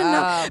supposed to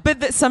know?"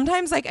 But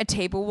sometimes like a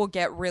table will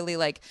get really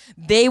like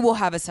they will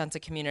have a sense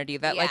of community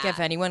that like if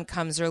anyone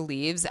comes or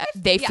leaves,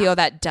 they feel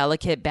that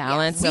delicate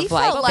balance of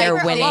like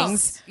their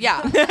winnings.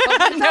 Yeah, but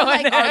we felt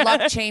like our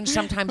luck changed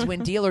sometimes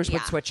when dealers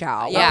would switch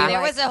out. Yeah.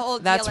 There was a whole.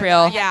 That's dealer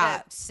real. that I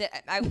had to sit-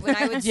 when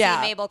I would see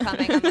Mabel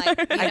coming, I'm like,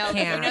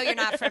 you know, you're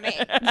not for me.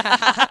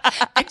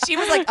 And she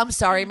was like, "I'm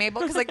sorry,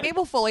 Mabel," because like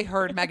Mabel fully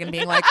heard Megan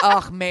being like,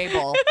 "Ugh,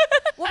 Mabel."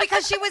 Well,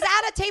 because she was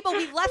at a table,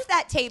 we left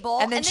that table,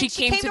 And then she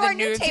came to the our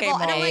new new table.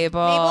 and I'm like,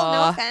 Mabel. Mabel,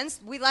 no offense,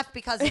 we left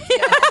because of you,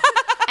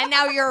 and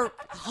now you're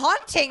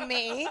haunting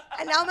me,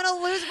 and now I'm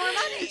gonna lose more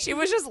money. She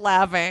was just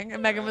laughing,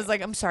 and Megan was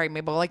like, "I'm sorry,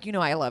 Mabel. Like, you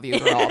know, I love you,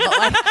 girl." But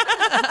like,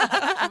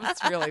 it was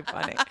really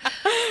funny.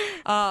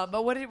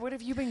 But what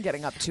have you been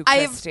getting up to,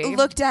 Christy? I've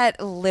looked at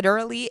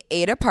literally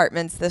 8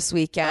 apartments this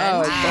weekend.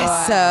 Oh,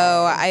 God. So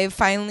I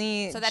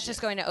finally. So that's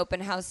just going to open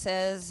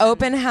houses.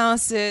 Open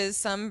houses,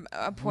 some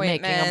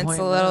appointments,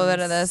 a little bit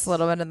of this, a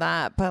little bit of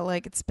that. But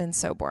like, it's been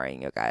so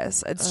boring, you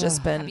guys. It's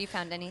just been. Have you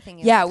found anything?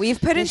 Yeah, we've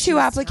put in 2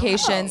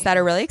 applications that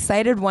are really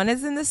excited. One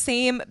is in the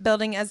same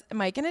building as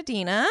Mike and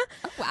Adina,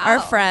 our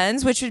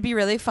friends, which would be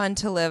really fun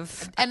to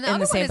live and in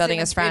the same building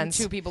as friends.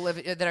 2 people live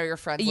that are your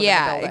friends. Live in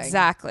Yeah, the building.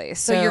 exactly.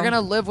 So you're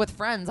gonna live with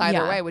friends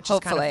either way, which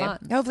hopefully. is kind of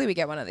fun. Hopefully, we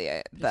get one of the.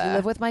 If you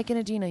live with Mike and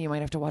Adina, you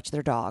might have to watch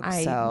their dogs.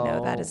 I so.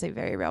 know that is a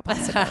very real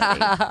possibility.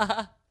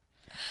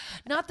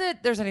 Not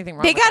that there's anything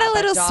wrong. They with got that, a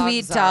little but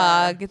sweet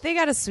dogs dog. They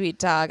got a sweet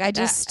dog.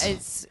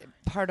 it's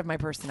part of my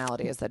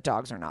personality is that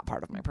dogs are not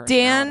part of my personality.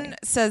 Dan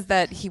says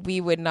that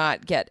we would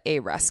not get a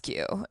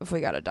rescue if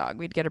we got a dog.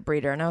 We'd get a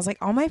breeder. And I was like,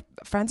 all my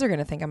friends are going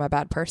to think I'm a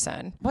bad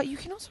person. But you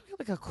can also get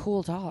like a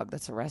cool dog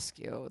that's a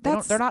rescue.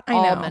 That's- They're not I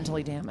all know.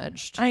 mentally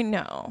damaged. I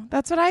know.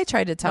 That's what I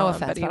tried to tell No him.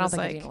 offense, But he but I don't was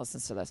think like, Adina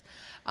listens to this.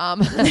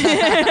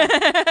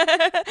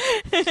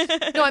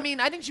 No, I mean,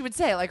 I think she would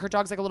say like her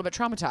dog's like a little bit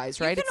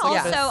traumatized, right? You It's can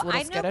like also, a little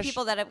I know skittish.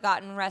 people that have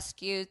gotten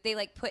rescued. They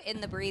like put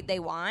in the breed they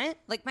want.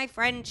 Like my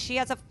friend, she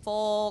has a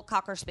full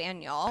Cocker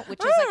Spaniel, which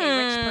is like a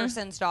rich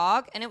person's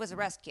dog, and it was a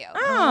rescue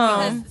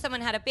because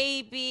someone had a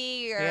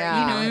baby, or you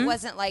know, it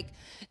wasn't like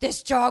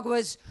this dog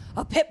was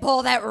a pit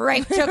bull that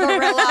raped a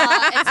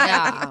gorilla. It's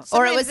like,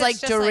 Or it sometimes was it's like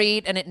just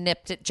Dorit and it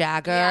nipped at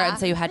Jagger, and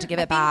so you had to give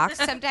it back.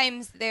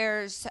 Sometimes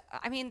there's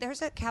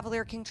a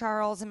Cavalier King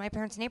Charles in my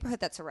parents' neighborhood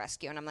that's a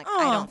rescue, and I'm like,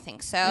 I don't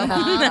think so.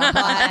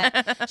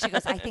 But she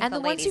goes, I think And the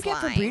ones you lady's get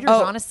for lying. breeders,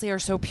 honestly, are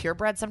so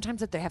purebred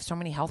sometimes that they have so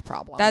many health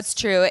problems. that's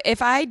true.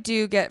 If I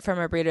do get from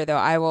a breeder, though,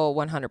 I will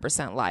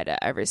 100% lie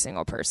to every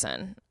single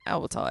person. I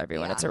will tell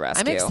everyone it's a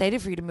rescue. I'm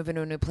excited for you to move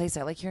into a new place.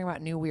 I like hearing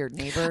about new weird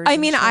neighbors. I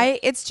and mean, shit.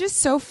 it's just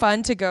so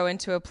fun to go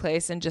into a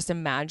place and just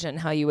imagine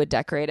how you would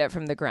decorate it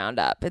from the ground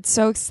up. It's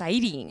so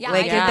exciting. Yeah,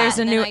 like I do there's that,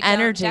 a and new then I don't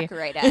energy.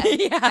 decorate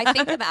it. I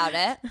think about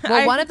it.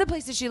 Well, one of the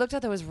places she looked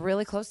at that was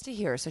really close to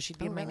here, so she'd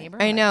be in my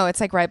neighborhood. I know, it's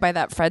like right by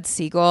that Fred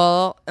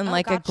Siegel in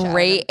like gotcha. a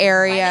great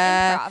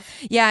area. By the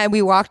Improv. Yeah, and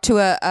we walked to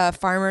a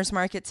farmer's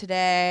market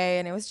today,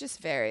 and it was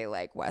just very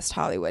like West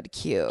Hollywood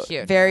cute.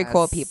 Very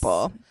cool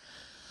people.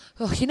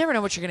 Oh, you never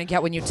know what you're going to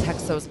get when you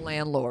text those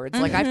landlords.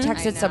 Like, I've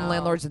texted some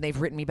landlords and they've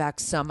written me back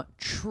some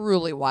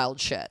truly wild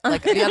shit.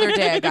 Like, the other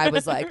day, a guy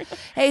was like,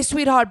 "Hey,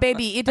 sweetheart,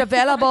 baby, it's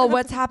available.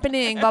 What's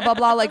happening? Blah, blah,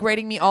 blah." Like,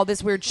 rating me all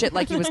this weird shit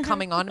like he was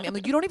coming on to me. I'm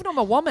like, you don't even know I'm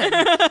a woman.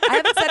 I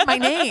haven't said my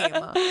name.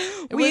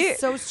 It was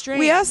so strange.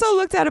 We also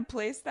looked at a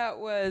place that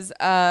was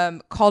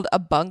called a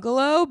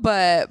bungalow,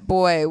 but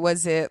boy,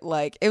 was it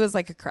like, it was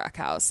like a crack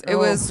house. It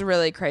was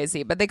really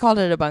crazy, but they called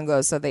it a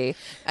bungalow, so they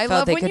I felt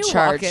love they when could you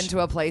charge. walk into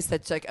a place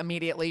that's like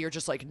immediately you're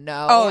just like,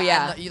 no. Oh,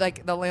 yeah. And you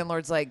like the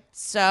landlord's like,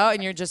 so,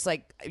 and you're just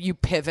like, you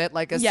pivot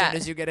like as soon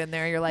as you get in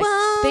there. You're like,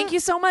 thank you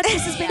so much.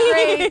 This has been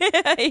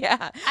great.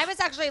 Yeah. I was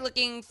actually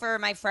looking for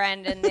my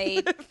friend, and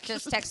they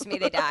just texted me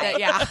they died.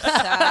 Yeah. So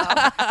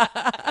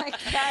I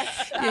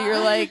guess. Yeah, you're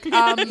like,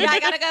 Yeah, I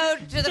gotta go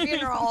to the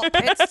funeral.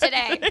 It's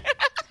today.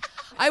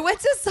 I went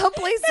to some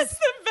places.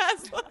 the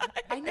best line.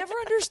 I never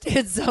understood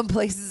understand some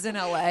places in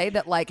LA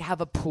that like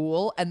have a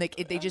pool and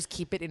they just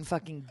keep it in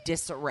fucking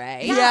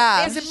disarray.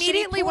 Yeah. Because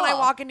immediately when I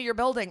walk into your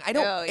building, I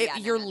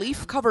don't. Your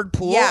leaf covered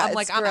pool. Yeah, I'm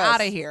like, it's I'm gross.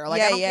 out of here. Like,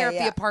 Yeah, I don't yeah, care if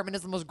the yeah. apartment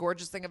is the most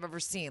gorgeous thing I've ever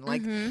seen.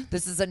 Like,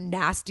 this is a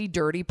nasty,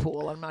 dirty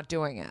pool. I'm not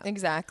doing it.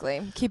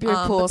 Exactly. Keep your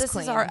But pools this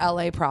clean. is our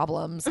LA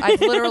problems.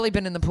 I've literally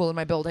been in the pool in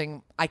my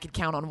building. I could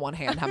count on one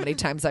hand how many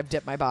times I've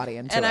dipped my body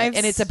into it. I've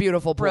And it's a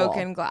beautiful pool.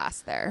 broken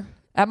glass there.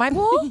 At my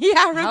pool? Yeah,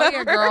 Hell yeah,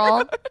 remember?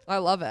 girl. I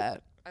love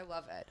it. I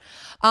love it.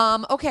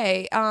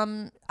 Okay.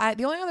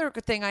 The only other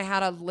thing I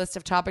had a list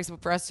of topics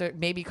for us to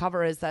maybe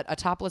cover is that a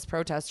topless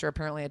protester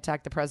apparently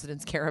attacked the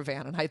president's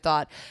caravan, and I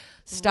thought,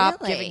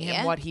 stop Really? giving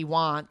him what he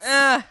wants.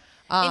 in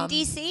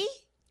DC?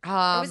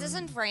 Or was this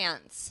in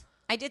France?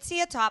 I did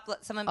see a topless.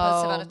 Someone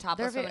posted about a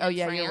topless woman in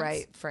yeah, France. you're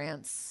right.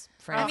 France.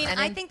 I mean, And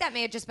I in- think that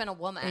may have just been a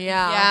woman.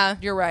 Yeah,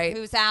 you're right.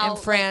 Who's out, in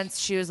France?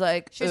 She was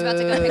like, She was about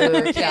to go pick up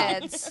her yeah.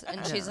 kids,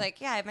 and she's like,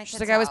 "Yeah, I have my kids."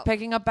 She's like, I was out.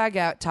 picking up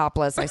baguette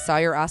topless. I saw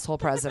your asshole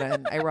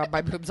president. I rubbed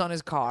my boobs on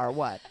his car.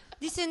 What?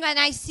 Listen, when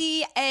I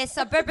see a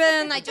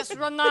suburban, I just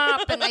run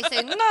up and I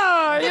say,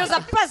 "No, you're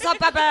the best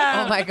suburban."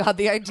 Oh my god,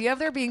 the idea of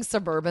there being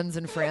Suburbans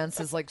in France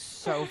is like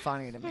so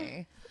funny to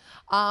me.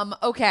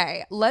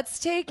 Okay, let's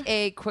take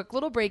a quick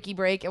little breaky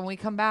break, and when we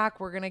come back,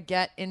 we're gonna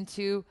get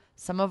into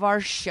some of our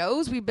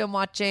shows we've been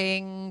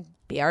watching.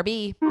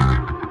 BRB.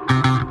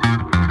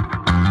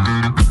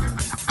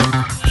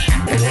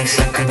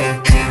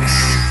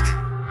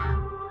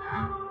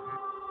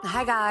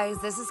 Hi guys,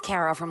 this is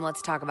Kara from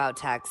Let's Talk About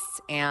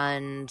Texts,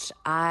 and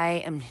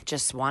I am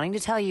just wanting to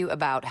tell you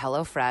about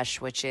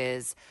HelloFresh, which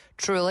is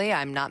truly,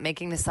 I'm not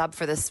making this up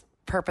for this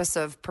purpose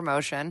of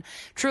promotion,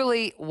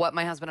 truly what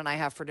my husband and I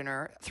have for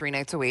dinner 3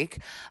 nights a week.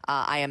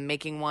 I am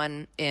making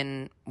one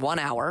in 1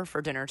 hour for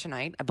dinner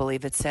tonight. I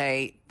believe it's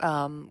a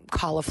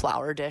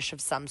cauliflower dish of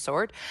some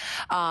sort.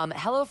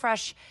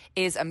 HelloFresh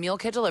is a meal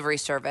kit delivery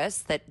service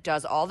that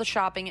does all the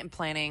shopping and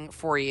planning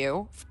for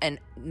you and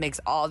makes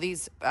all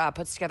these,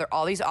 puts together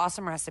all these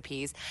awesome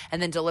recipes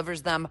and then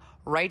delivers them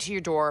right to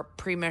your door,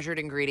 pre-measured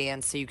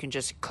ingredients so you can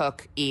just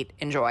cook, eat,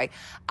 enjoy.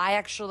 I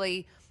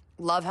actually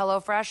love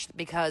HelloFresh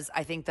because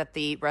I think that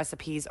the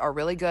recipes are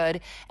really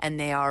good and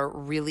they are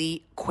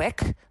really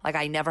quick. Like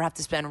I never have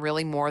to spend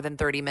really more than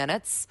 30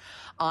 minutes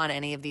on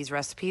any of these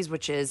recipes,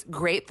 which is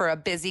great for a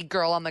busy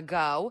girl on the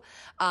go.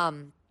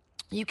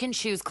 You can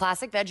choose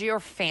classic veggie or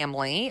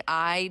family.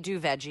 I do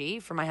veggie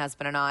for my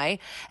husband and I,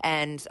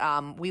 and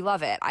we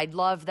love it. I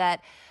love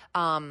that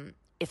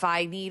if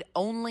I need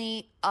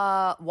only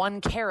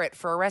 1 carrot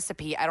for a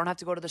recipe, I don't have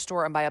to go to the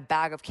store and buy a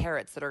bag of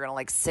carrots that are going to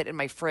like sit in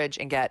my fridge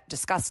and get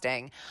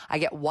disgusting. I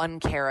get 1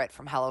 carrot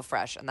from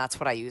HelloFresh, and that's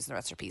what I use in the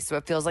recipe. So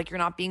it feels like you're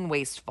not being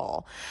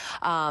wasteful.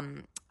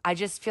 I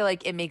just feel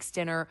like it makes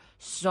dinner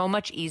so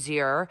much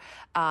easier.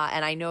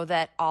 And I know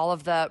that all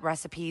of the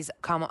recipes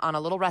come on a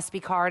little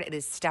recipe card. It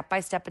is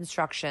step-by-step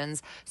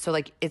instructions. So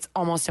like it's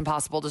almost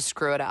impossible to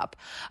screw it up.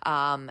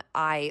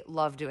 I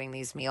love doing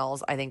these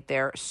meals. I think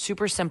they're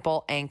super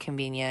simple and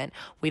convenient.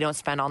 We don't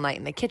spend all night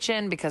in the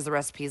kitchen because the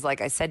recipes,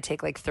 like I said,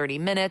 take like 30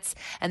 minutes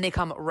and they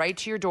come right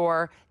to your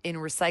door in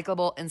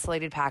recyclable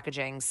insulated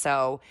packaging.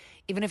 So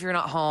even if you're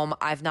not home,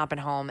 I've not been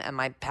home and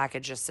my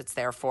package just sits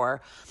there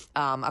for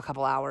a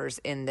couple hours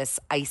in this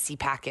icy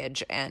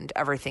package and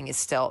everything is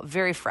still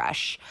very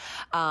fresh.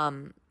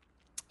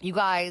 You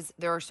guys,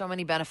 there are so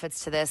many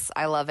benefits to this.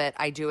 I love it.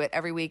 I do it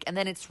every week. And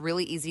then it's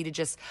really easy to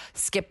just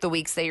skip the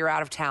weeks that you're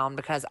out of town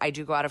because I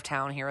do go out of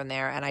town here and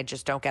there and I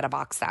just don't get a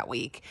box that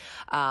week.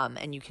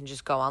 And you can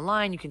just go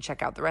online. You can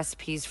check out the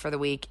recipes for the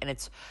week and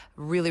it's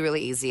really,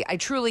 really easy. I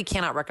truly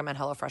cannot recommend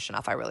HelloFresh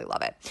enough. I really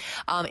love it.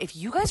 If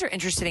you guys are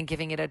interested in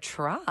giving it a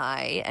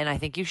try, and I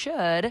think you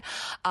should,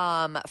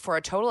 for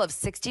a total of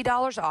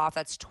 $60 off,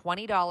 that's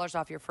 $20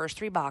 off your first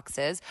 3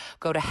 boxes,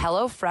 go to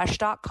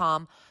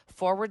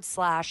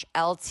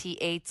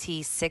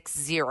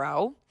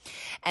HelloFresh.com/LTAT60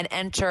 and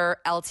enter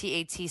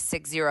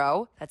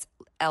LTAT60, that's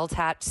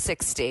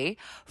LTAT60,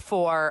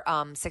 for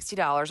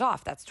 $60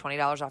 off. That's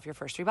 $20 off your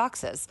first 3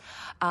 boxes.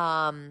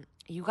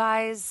 You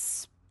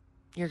guys,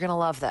 you're going to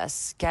love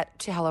this. Get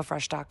to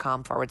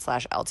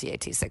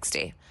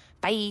HelloFresh.com/LTAT60.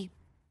 Bye.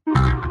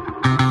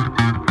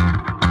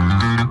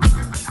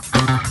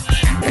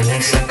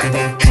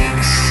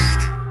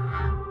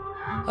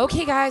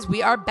 Okay, guys,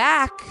 we are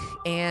back,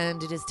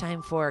 and it is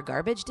time for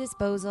garbage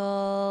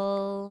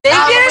disposal. They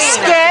did a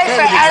skit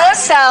for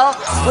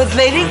LSL with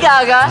Lady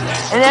Gaga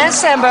and Anna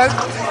Samberg.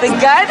 The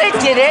guy that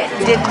did it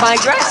did my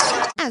dress.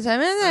 Better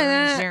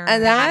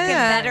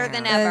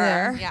than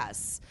ever.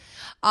 Yes.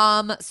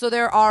 So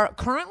there are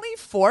currently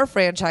 4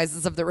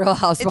 franchises of The Real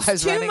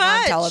Housewives too running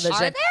much. on television. Are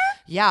there?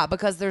 Yeah,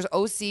 because there's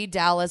OC,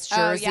 Dallas,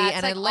 Jersey, it's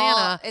and like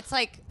Atlanta. it's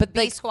like But, B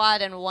like-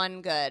 Squad and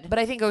 1 good. But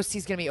I think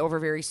OC's going to be over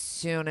very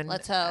soon, and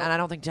Let's hope. And I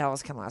don't think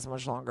Dallas can last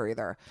much longer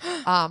either.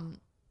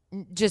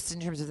 Just in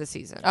terms of the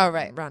season. Oh,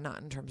 right.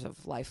 Not in terms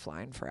of life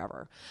flying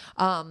forever.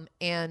 I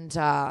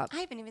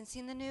haven't even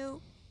seen the new.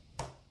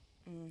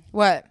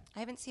 What? I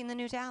haven't seen the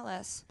new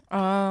Dallas.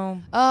 Oh.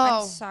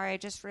 I'm sorry. I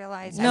just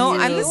realized. No,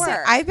 I'm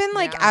I've been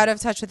like out of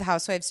touch with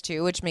Housewives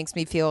too, which makes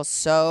me feel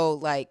so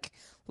like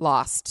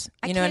lost.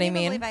 You know what I can't even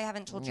mean? believe I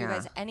haven't told you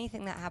guys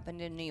anything that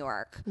happened in New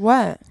York.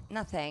 What?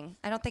 Nothing.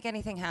 I don't think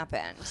anything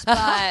happened,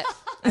 but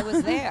I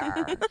was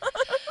there,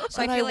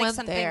 so I feel like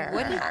something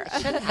would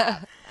have, should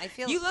have. I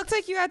feel You looked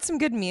like you had some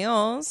good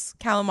meals.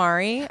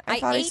 Calamari. I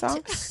thought I saw.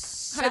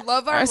 I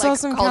love our I saw like,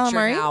 some culture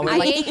calamari. now.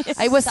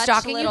 I I was ate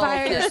stalking you such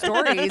via little your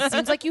stories.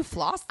 Seems like you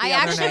flossed the I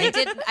other actually night.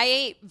 did. I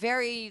ate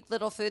very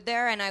little food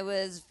there, and I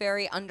was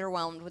very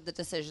underwhelmed with the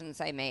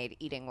decisions I made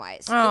eating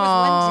wise. There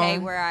was one day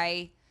where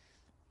I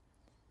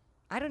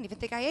don't even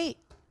think I ate.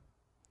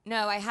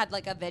 No, I had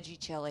like a veggie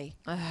chili.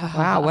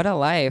 Wow, what a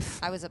life.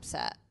 I was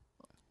upset.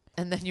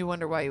 And then you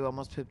wonder why you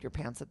almost pooped your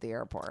pants at the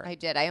airport. I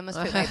did. I almost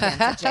put my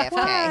pants at JFK.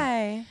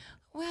 Why?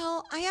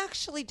 Well, I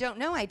actually don't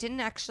know. I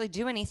didn't actually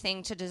do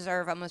anything to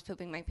deserve almost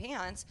pooping my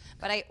pants,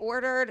 but I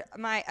ordered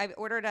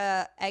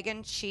a egg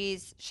and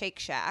cheese Shake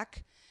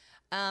Shack.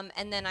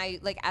 And then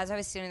as I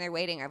was sitting there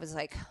waiting, I was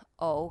like,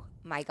 oh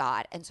my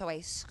God. And so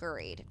I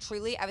scurried.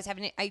 Truly,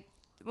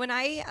 when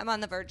I am on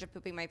the verge of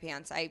pooping my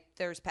pants,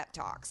 there's pep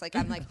talks. Like,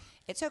 I'm like,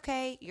 it's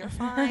okay. You're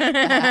fine. You're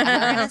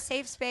in a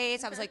safe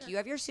space. I was like, you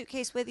have your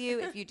suitcase with you.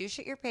 If you do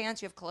shit your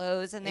pants, you have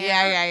clothes in there.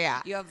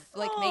 Yeah. You have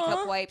like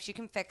makeup wipes. You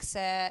can fix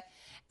it.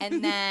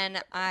 And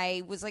then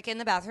I was like in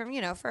the bathroom,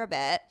 for a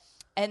bit.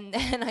 And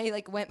then I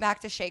like went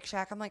back to Shake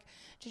Shack. I'm like,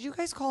 did you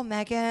guys call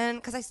Megan?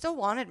 Because I still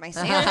wanted my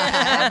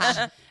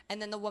sandwich.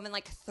 And then the woman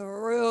like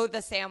threw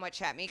the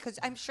sandwich at me because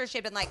I'm sure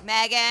she'd been like,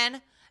 Megan.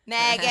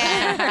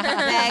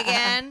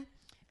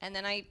 And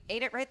then I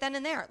ate it right then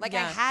and there. Like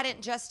I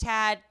hadn't just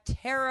had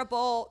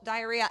terrible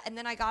diarrhea. And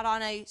then I got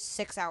on a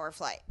 6-hour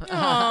flight.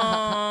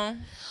 Aww.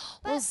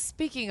 Well,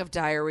 speaking of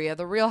diarrhea,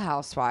 the Real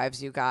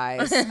Housewives, you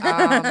guys.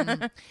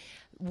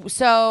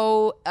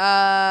 So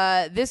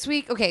this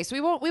week, okay, so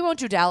we won't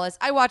do Dallas.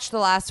 I watched the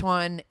last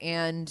one,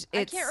 and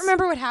I can't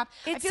remember what happened.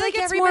 I feel like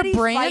it's more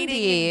everybody fighting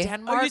brandy. in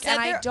Denmark, and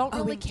I don't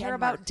really in care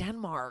Denmark. about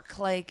Denmark.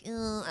 Like,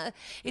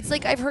 it's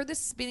like I've heard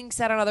this being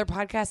said on other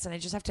podcasts, and I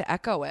just have to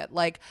echo it.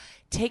 Like,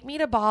 take me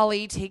to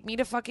Bali, take me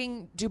to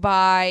fucking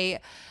Dubai.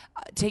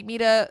 Take me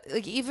to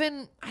like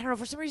even I don't know,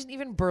 for some reason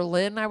even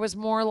Berlin I was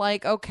more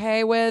like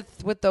okay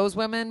with those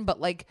women, but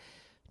like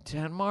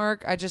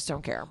Denmark, I just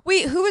don't care.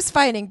 Wait, who was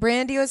fighting?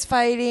 Brandy was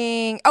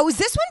fighting. Oh, was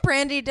this when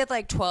Brandy did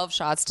like 12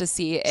 shots to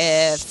see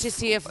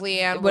if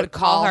Leanne would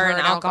call her an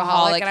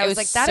alcoholic? And I was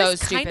like, that so is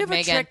kind stupid, of a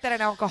Megan. trick that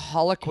an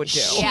alcoholic would do.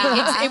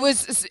 Yeah.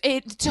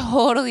 It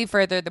totally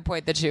furthered the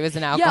point that she was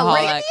an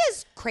alcoholic. Brandy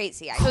is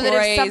crazy. I So think. that if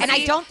Crazy. somebody,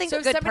 And I don't think so a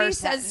if good somebody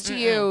person. says to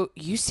you,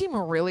 you seem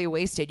really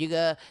wasted, you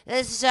go,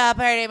 this is all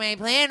part of my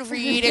plan for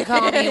you to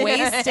call me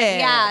wasted.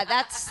 Yeah,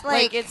 that's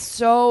like it's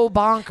so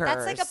bonkers.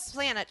 that's like a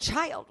plan a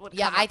child would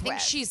yeah, come I up think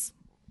with. she's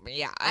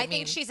I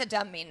think she's a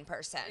dumb, mean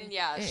person.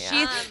 Yeah,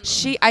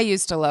 she. I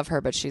used to love her,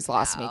 but she's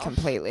lost me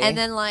completely. and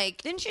then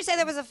like Didn't you say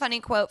there was a funny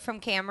quote from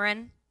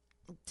Cameron?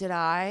 did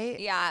I?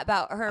 Yeah,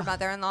 about her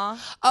mother-in-law.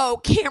 Oh,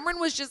 Cameron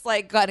was just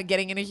like kind of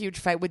getting in a huge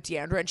fight with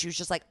Deandra, and she was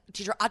just like,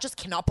 Deandra, I just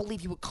cannot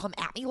believe you would come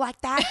at me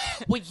like that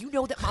when you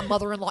know that my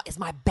mother-in-law is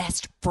my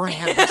best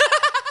friend.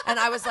 And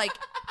I was like,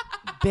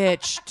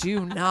 bitch,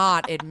 do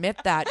not admit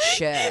that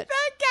shit.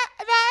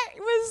 that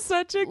was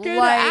such a good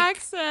Like-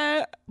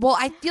 accent. Well,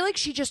 I feel like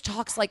she just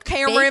talks like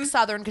Cameron. fake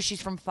Southern because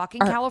she's from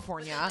fucking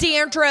California.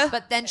 Deandra.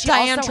 But then she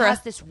also Deandra.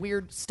 has this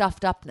weird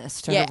stuffed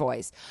upness to her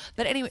voice.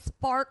 But anyway,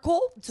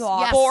 Sparkle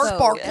dog. yes, So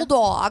sparkle good.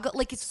 dog.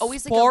 Like it's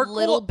always like Sparkle- a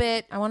little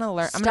bit. I want to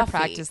learn. I'm gonna stuffy.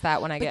 practice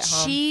that when I But get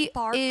home. she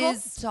Sparkle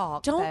is.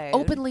 dog Don't food.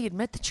 openly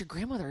admit that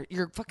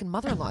your fucking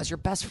mother-in-law is your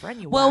best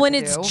friend. You Well, when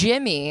it's wackadoo.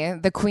 Jimmy,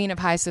 the queen of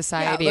high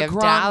society the of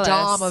grand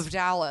Dallas. dame of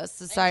Dallas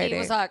society. He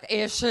was like,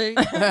 is she?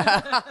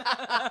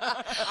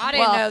 I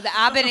didn't know that.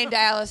 I've been in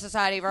Dallas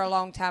society for a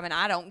long time, and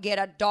I don't get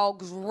a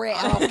dog's rip.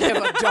 I don't give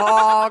a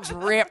dog's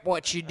rip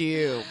what you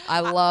do. I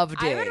love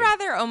Dave. I would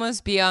rather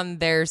almost be on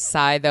their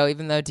side, though,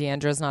 even though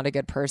Deandra's not a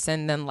good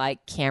person, than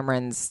like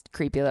Cameron's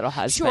creepy little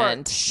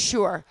husband.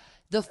 Sure.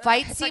 The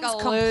fight seems like a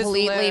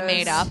completely lose-lose.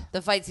 made up.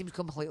 The fight seems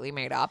completely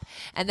made up.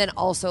 And then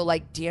also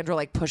like Deandra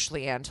like pushed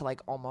Leanne to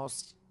like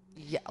almost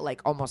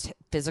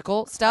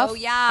physical stuff. Oh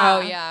yeah.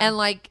 Oh yeah. And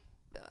like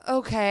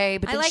okay,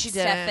 but I then like she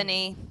didn't.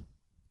 Stephanie.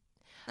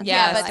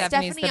 Yeah, but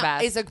Stephanie's the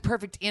best. is a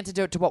perfect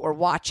antidote to what we're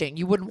watching.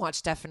 You wouldn't watch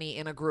Stephanie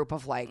in a group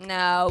of like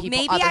No, people,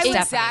 maybe other I would-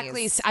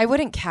 Exactly. Stephanies. I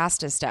wouldn't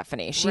cast as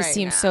Stephanie. She Right.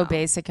 seems so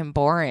basic and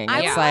boring. I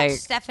It's would like, watch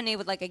Stephanie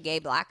with like a gay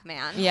black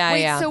man. yeah,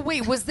 Wait, yeah. so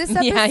wait, was this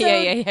episode?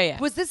 Yeah.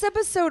 Was this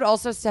episode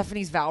also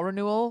Stephanie's vow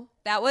renewal?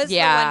 That was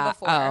Yeah. the one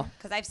before. Oh.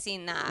 Because I've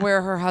seen that.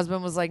 Where her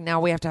husband was like,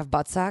 now we have to have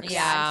butt sex?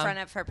 Yeah, in front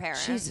of her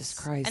parents. Jesus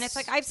Christ. And it's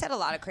like, I've said a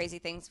lot of crazy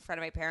things in front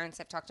of my parents.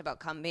 I've talked about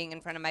cum being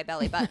in front of my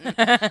belly button.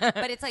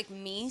 But it's like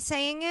me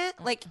saying it.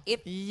 Like,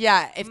 if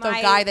the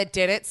guy that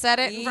did it said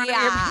it in front of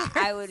your parents.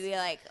 I would be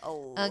like,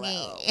 oh.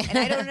 Okay. And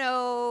I don't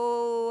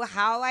know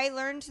how I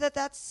learned that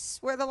that's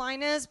where the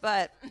line is,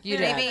 but You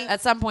maybe. did.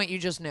 At some point, you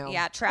just knew.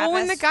 Yeah, Travis. Well,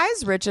 when the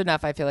guy's rich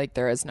enough, I feel like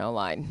there is no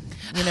line.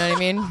 You know what I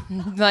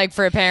mean? Like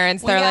for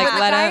parents, they're yeah, like,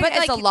 let him. But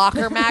it's a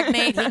locker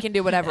magnate. He can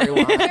do whatever he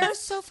wants. They're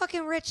so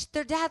fucking rich.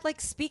 Their dad like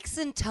speaks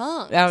in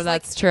tongues. Oh, that's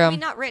like, true. I mean,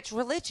 not rich,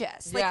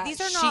 religious. Like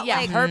these are not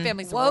like her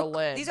family's woke.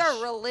 religious. These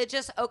are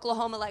religious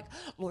Oklahoma, like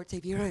Lord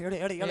Savior.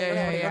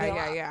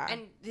 Yeah.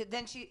 And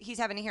then he's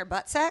having to hear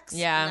butt sex.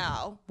 Yeah.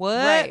 No. What?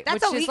 Right.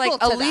 That's Which is illegal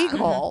like to them.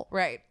 illegal.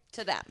 Right.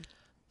 To them,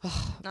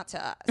 not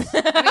to us.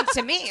 I mean,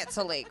 to me, it's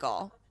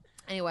illegal.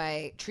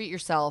 Anyway, treat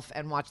yourself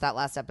and watch that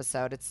last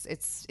episode.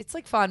 It's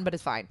like fun, but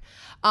it's fine.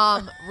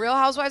 Real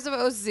Housewives of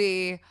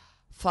OC.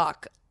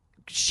 Fuck.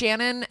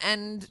 Shannon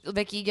and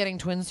Vicky getting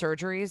twin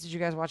surgeries. Did you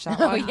guys watch that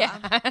one? Oh,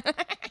 yeah.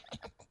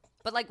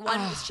 But like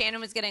Shannon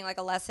was getting like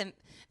a lesson.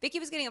 Vicky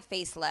was getting a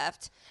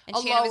facelift, and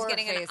A Shannon was lower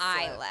getting an facelift.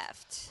 eye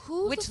lift,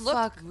 Who which the looked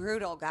fuck-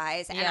 brutal,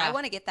 guys. And Yeah. I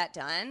want to get that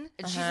done.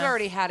 And she's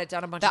already had it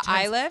done a bunch The of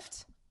times. eye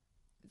lift?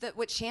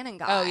 What Shannon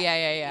got. Oh, yeah.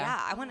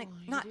 Yeah, I want to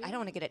not. I don't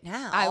want to get it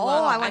now. I will.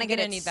 I want to I'm get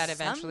gonna it need that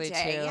eventually,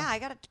 someday. too. Yeah, I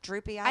got a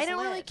droopy eye. I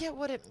don't really get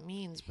what it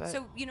means, but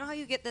So you know how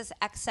you get this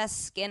excess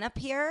skin up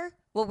here?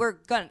 Well,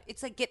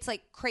 it's like gets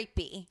like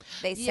crepey.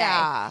 They say.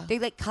 Yeah. They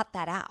like cut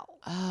that out.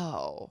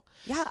 oh.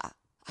 Yeah.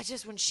 I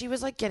just, when she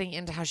was like getting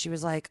into how she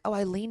was like, oh,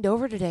 I leaned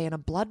over today and a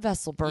blood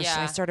vessel burst and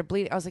I Yeah. started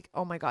bleeding. I was like,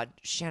 oh my God,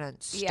 Shannon,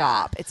 Yeah.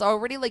 stop. It's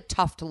already like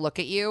tough to look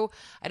at you.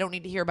 I don't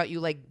need to hear about you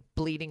like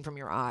bleeding from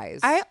your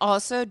eyes. I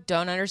also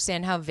don't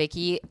understand how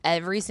Vicky,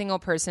 every single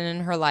person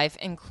in her life,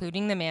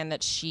 including the man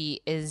that she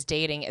is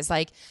dating, is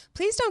like,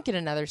 please don't get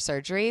another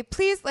surgery.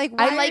 Please, like,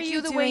 why I like are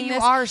you the way doing you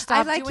this? are.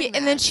 Stop I like doing you.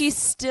 And then this. she's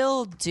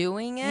still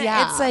doing it.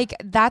 Yeah. It's like,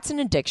 that's an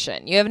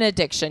addiction. You have an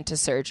addiction to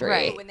surgery.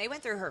 Right. When they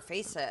went through her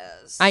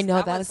faces, I know,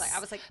 that that was is- like, I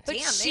was like, But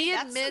damn. she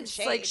that's some admits,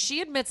 shade. like,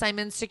 she admits I'm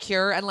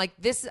insecure, and like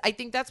this, I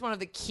think that's one of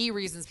the key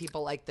reasons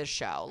people like this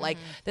show. Like,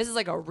 this is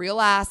like a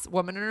real ass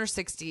woman in her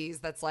 60s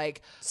that's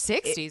like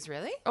 60s,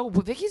 really? Oh,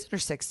 well, Vicky's in her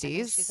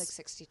 60s. She's like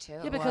 62.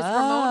 Yeah, because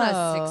Whoa.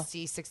 Ramona's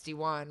 60,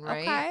 61,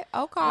 right?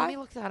 Okay. Let me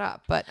look that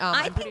up. But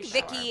I I'm think pretty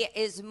sure. Vicky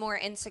is more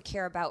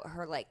insecure about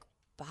her like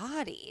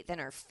body than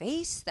her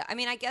face. I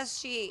mean, I guess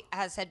she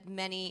has had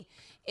many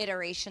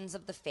iterations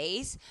of the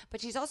face, but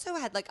she's also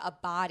had like a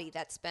body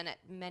that's been at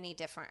many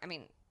different. I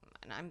mean,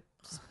 and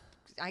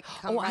I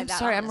come Oh, by I'm that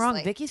sorry. I'm wrong.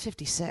 honestly. Vicky's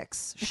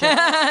 56. Shit.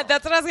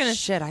 That's what I was going to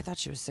Shit, I thought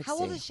she was 60. How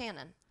old is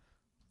Shannon?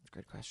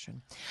 Good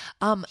question.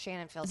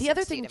 Shannon feels The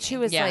other 60 thing to too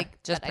me. is Yeah,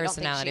 like just But I don't think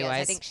she is. I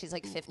personality-wise. think she's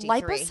like 53.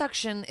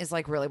 liposuction is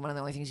like really one of the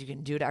only things you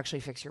can do to actually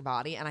fix your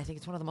body, and I think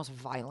it's one of the most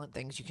violent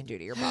things you can do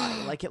to your body.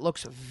 Like it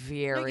looks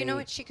very. No, you know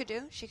what she could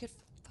do? She could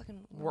fucking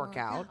work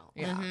out.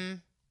 Yeah,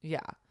 yeah.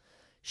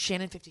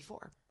 Shannon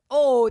 54.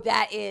 Oh,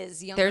 that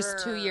is younger.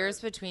 There's 2 years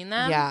between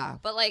them. Yeah,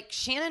 But like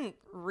Shannon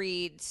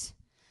reads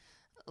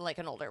like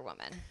an older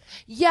woman.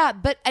 yeah,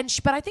 but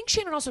I think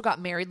Shannon also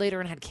got married later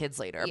and had kids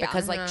later Yeah.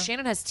 because like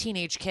Shannon has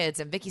teenage kids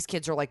and Vicky's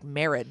kids are like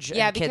marriage.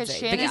 Yeah, and because kids.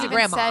 Shannon Vicky's a even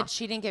grandma. said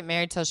she didn't get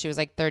married till she was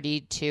like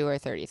 32 or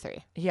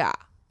 33. Yeah,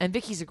 and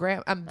Vicky's a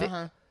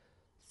grandma.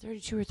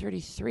 32 or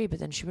 33, but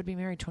then she would be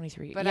married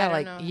 23. But yeah, I don't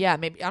like know. yeah,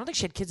 maybe I don't think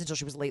she had kids until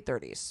she was late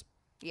 30s.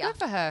 Yeah. Good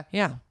for her.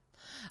 Yeah.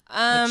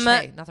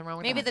 Hey, nothing wrong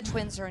with Maybe that. the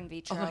twins are in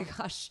vitro. Oh my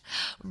gosh.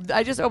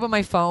 I just opened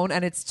my phone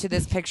and it's to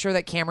this picture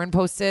that Cameron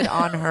posted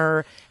on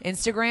her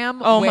Instagram.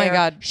 Oh my where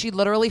God. She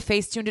literally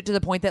face-tuned it to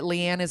the point that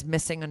Leanne is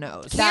missing a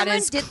nose. Cameron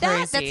is did that?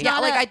 crazy. That's Yeah,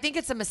 not like a- I think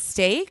it's a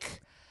mistake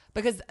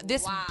because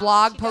this Wow,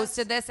 blog she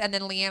posted this and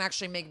then Leanne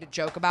actually made a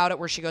joke about it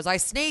where she goes, I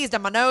sneezed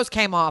and my nose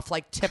came off,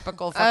 like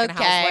typical fucking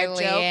housewife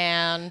joke.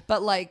 Leanne.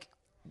 But like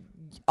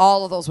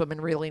all of those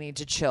women really need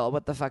to chill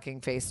with the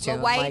fucking Facetune.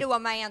 The way like, to a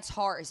man's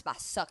heart is by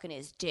sucking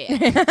his dick.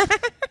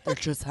 they're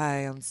just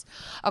hands.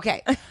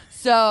 Okay.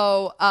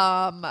 So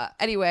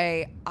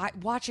anyway,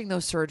 watching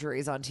those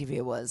surgeries on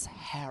TV was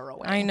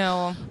harrowing. I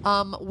know.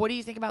 What do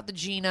you think about the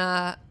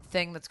Gina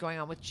thing that's going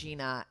on with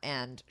Gina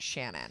and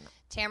Shannon?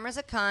 Tamara's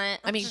a cunt.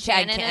 I mean,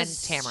 Shannon and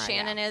is Tamara,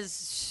 Shannon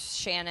is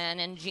Shannon,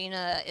 and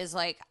Gina is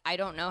like, I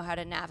don't know how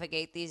to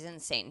navigate these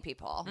insane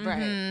people.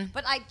 Right.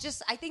 But I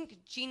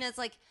think Gina's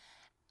like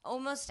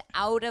almost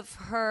out of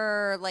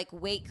her like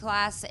weight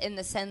class in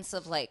the sense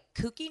of like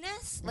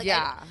kookiness. Like,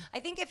 Yeah. I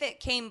think if it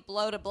came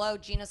blow to blow,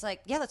 Gina's like,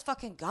 yeah, let's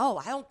fucking go.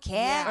 I don't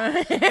care.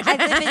 I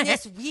live in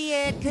this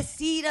weird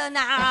casita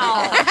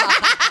now.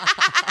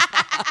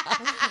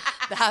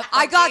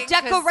 I got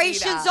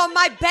decorations on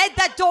my bed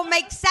that don't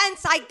make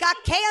sense. I got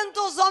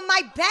candles on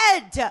my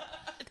bed.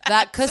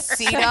 That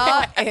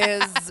casita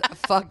is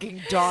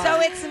fucking dark. So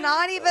it's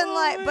not even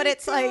like, but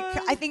it's like,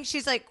 I think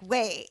she's like,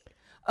 wait,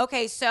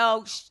 okay,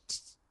 so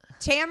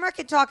Tamara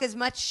can talk as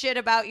much shit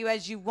about you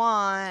as you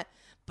want,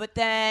 but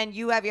then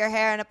you have your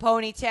hair in a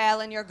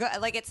ponytail and you're good.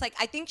 Like, it's like,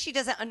 I think she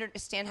doesn't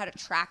understand how to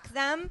track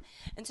them.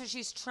 And so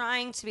she's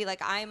trying to be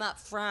like, I'm up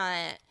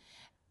front.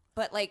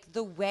 But like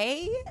the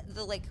way,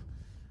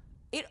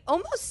 it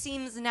almost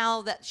seems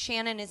now that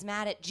Shannon is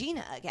mad at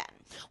Gina again.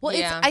 Well,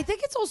 I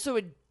think it's also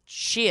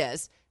she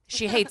is.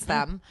 She hates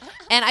them.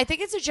 And I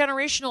think it's a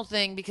generational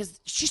thing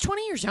because she's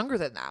 20 years younger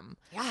than them.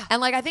 Yeah.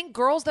 And like I think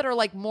girls that are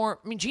like more,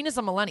 I mean, Gina's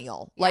a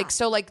millennial. Yeah. Like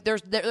so like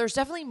there's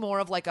definitely more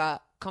of like a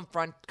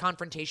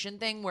confrontation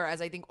thing,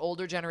 whereas I think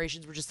older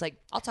generations were just like,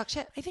 I'll talk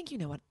shit. I think you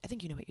know what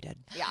you did.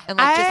 Yeah. And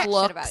like just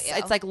looks. About you.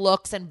 It's like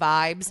looks and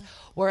vibes.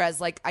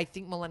 Whereas like I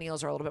think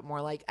millennials are a little bit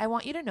more like, I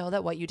want you to know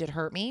that what you did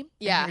hurt me.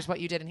 Yeah. And here's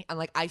what you did. And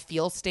like I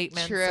feel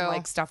statements and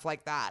like stuff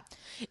like that.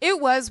 It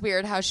was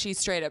weird how she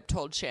straight up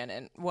told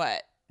Shannon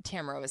what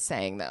Tamara was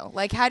saying though.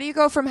 Like, how do you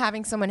go from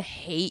having someone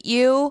hate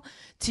you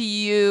to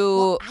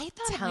you I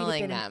thought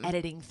telling it might have been them an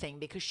editing thing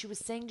because she was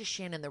saying to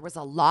Shannon there was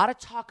a lot of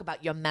talk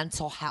about your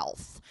mental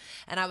health.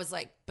 And I was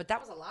like, but that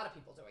was a lot of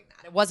people doing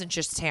that. It wasn't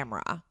just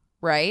Tamara,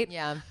 right?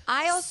 Yeah.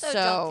 I also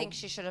don't think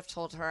she should have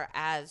told her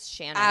as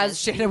Shannon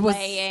was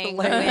laying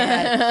with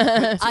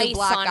ice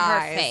on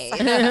her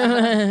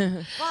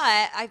face.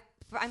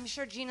 But I'm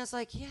sure Gina's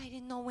like, yeah, I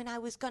didn't know when I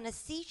was going to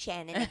see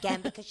Shannon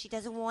again because she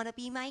doesn't want to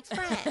be my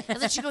friend. And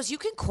then she goes, you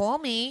can call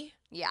me.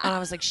 Yeah. And I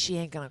was like, she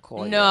ain't going to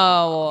call you.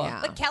 No. Yeah.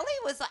 But Kelly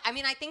was, I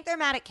mean, I think they're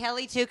mad at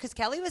Kelly too because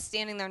Kelly was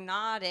standing there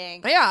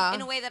nodding. Yeah. In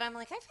a way that I'm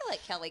like, I feel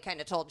like Kelly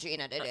kind of told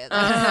Gina to do this.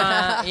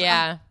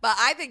 Yeah. But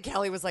I think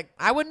Kelly was like,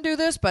 I wouldn't do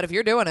this, but if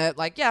you're doing it,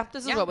 like, yeah,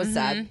 this is what was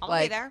said. I'll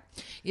like, be there.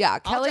 Yeah.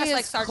 Kelly dress is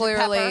like Sergeant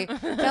clearly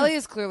Pepper. Kelly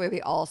is clearly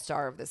the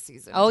all-star of this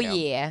season. Oh, too.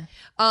 yeah.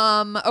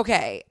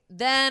 Okay.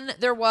 Then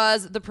there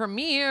was the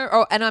premiere.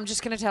 Oh, and I'm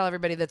just going to tell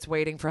everybody that's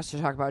waiting for us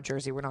to talk about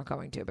Jersey. We're not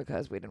going to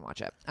because we didn't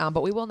watch it.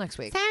 But we will next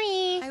week.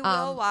 Sorry.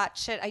 I will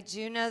watch it. I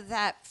do know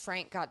that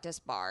Frank got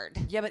disbarred.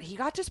 Yeah, but he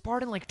got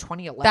disbarred in like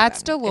 2011.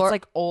 That's It's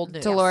like old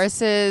news.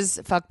 Dolores's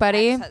fuck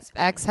buddy,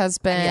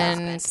 ex-husband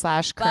Yeah.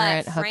 / current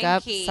But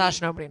hookup. Frankie-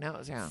 Slash nobody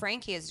knows, yeah.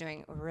 Frankie is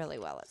doing really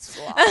well at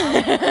school.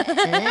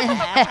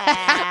 I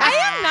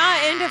am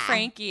not into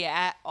Frankie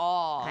at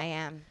all. I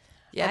am.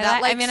 Yeah, I that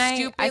li- like I mean, I-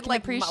 stupid I can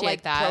like appreciate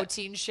like that.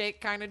 protein shake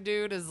kind of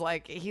dude is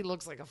like he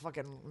looks like a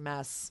fucking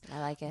mess. I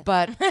like it.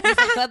 But He's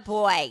a good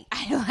boy.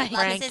 I like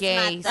Loves his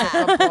Frankie, he's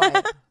mother. a good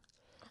boy.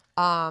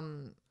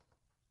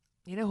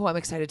 You know who I'm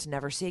excited to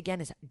never see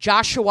again is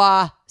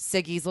Joshua,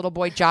 Siggy's little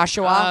boy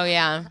Joshua. Oh,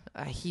 yeah.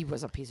 He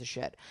was a piece of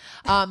shit.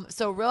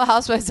 So Real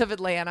Housewives of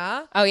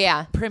Atlanta Oh,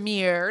 yeah.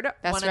 premiered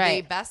That's one of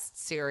right. the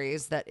best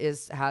series that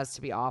has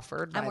to be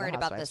offered. I'm by worried the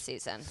about Housewives.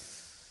 this season.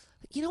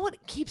 You know what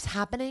keeps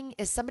happening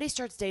is somebody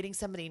starts dating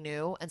somebody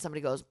new and somebody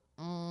goes,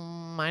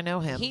 I know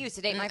him. He used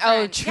to date my Oh,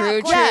 friend. true, Yeah,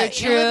 of course. true, Yeah,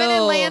 true. you live in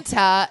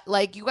Atlanta.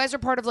 Like, you guys are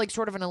part of, like,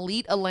 sort of an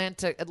elite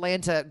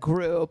Atlanta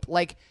group.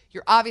 Like,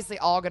 you're obviously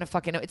all going to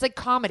fucking know. It's like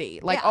comedy.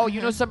 Like, Yeah.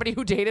 you know somebody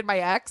who dated my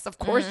ex? Of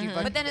course you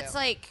fucking But then do. it's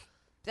like,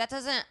 that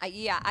doesn't,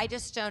 I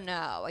just don't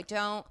know.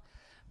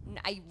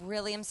 I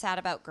really am sad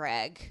about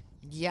Greg.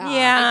 Yeah. I don't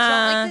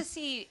Yeah. like to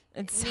see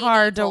It's Nene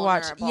hard to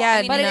watch. vulnerable. Yeah,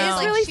 I mean, But it No. is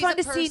like really she's fun a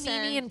to see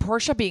person- Nene and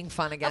Portia being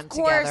fun again Of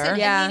course, together.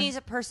 Yeah. and Nene's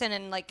a person,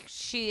 and like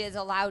she is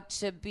allowed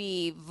to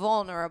be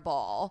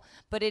vulnerable.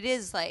 But it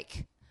is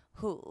like,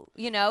 who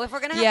if we're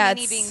gonna have Yeah,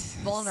 Nene being it's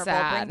vulnerable,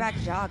 sad. bring back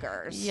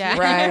joggers. Yeah.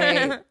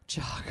 Right.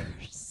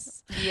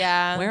 Joggers.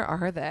 Yeah. Where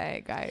are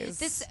they, guys?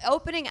 This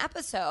opening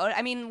episode,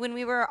 I mean, when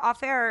we were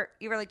off air,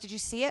 you were like, "Did you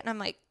see it?" And I'm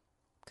like,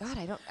 "God,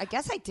 I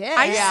guess I did."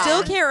 I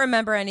still can't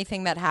remember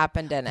anything that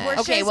happened in it.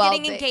 Portia's Okay, well,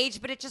 getting they-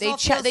 engaged, but it just they all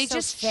feels they so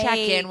just fake. check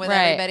in with Right.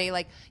 everybody.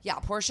 Like, yeah,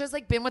 Portia's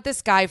like been with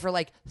this guy for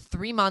like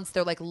 3 months.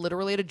 They're like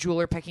literally at a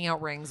jeweler picking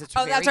out rings. It's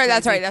Oh, very that's right,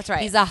 that's crazy. right, that's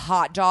right. He's a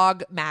hot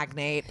dog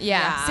magnate.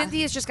 Yeah.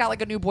 Cynthia's just got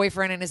like a new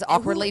boyfriend and is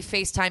awkwardly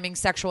FaceTiming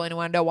sexual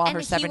innuendo while And her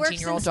he works in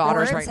 17-year-old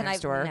daughter's sports, right and next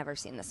I've to her. never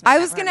seen this. I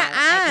man was ever gonna in my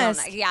life. I don't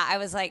ask. know. Yeah, I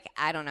was like,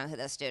 I don't know who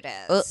this dude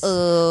is.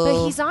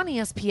 But he's on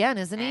ESPN,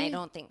 isn't he? I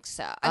don't think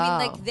so. I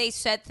mean, like they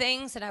said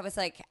things, and I was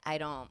like, I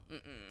don't.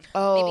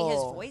 Oh, Maybe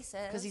his voice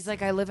is because he's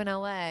like, I live in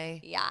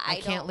LA. Yeah, I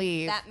can't don't-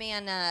 leave.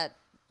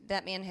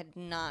 That man had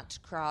not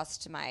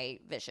crossed my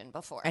vision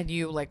before. And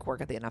you like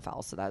work at the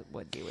NFL, so that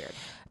would be weird.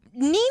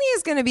 Nene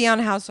is going to be on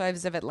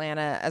Housewives of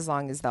Atlanta as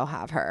long as they'll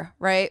have her,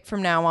 right?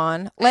 From now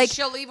on. Like Like,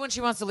 she'll leave when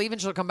she wants to leave, and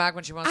she'll come back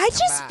when she wants. I to come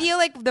just back. feel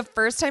like the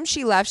first time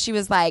she left, she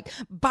was like,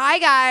 bye,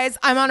 guys.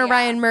 I'm on a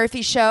Ryan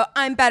Murphy show.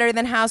 I'm better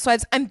than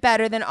Housewives. I'm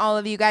better than all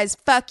of you guys.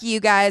 Fuck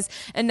you guys.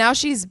 And now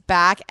she's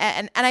back.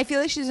 And I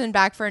feel like she's been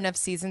back for enough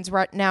seasons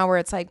now where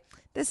it's like,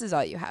 this is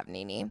all you have,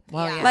 Nene.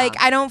 Well, yeah. Like,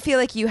 I don't feel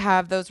like you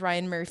have those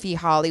Ryan Murphy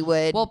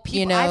Hollywood, Well, people,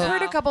 you know. I've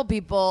heard a couple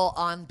people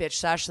on Bitch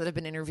Sesh that have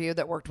been interviewed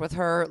that worked with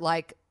her,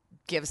 like,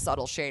 give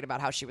subtle shade about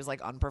how she was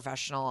like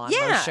unprofessional on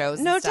Yeah, those shows,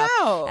 no and stuff,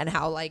 doubt. and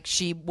how like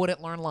she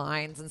wouldn't learn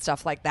lines and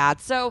stuff like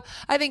that. So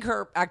I think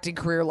her acting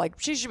career, like,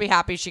 she should be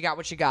happy she got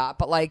what she got.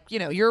 But like,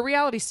 you're a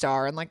reality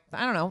star, and like,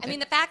 I don't know. I mean,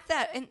 the fact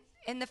that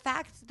And the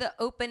fact the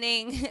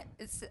opening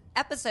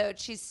episode,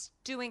 she's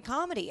doing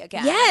comedy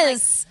again.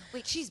 Yes. Like,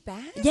 wait, she's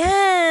back?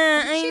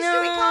 Yeah, She's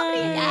doing comedy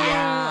again.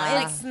 Yeah,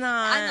 Like, it's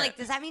not. I'm like,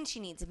 does that mean she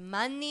needs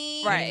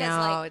money? Right. Because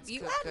No, like it's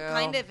you cuckoo. have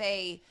kind of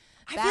a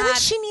I feel like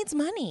she needs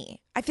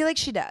money. I feel like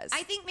she does.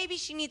 I think maybe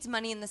she needs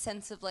money in the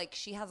sense of like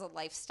she has a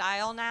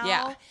lifestyle now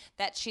Yeah.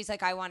 that she's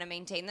like, I want to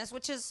maintain this,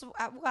 which is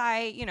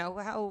why,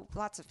 how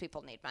lots of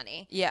people need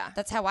money. Yeah.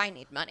 That's how I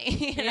need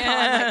money.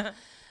 I'm like,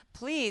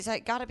 please, I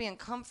got to be in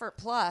Comfort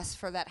Plus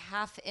for that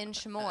 ½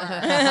 inch more.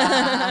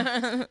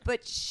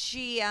 But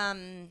she,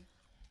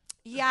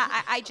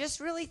 I just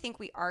really think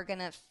we are going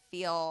to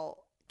feel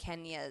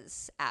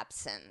Kenya's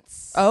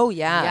absence. Oh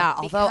yeah. Yeah,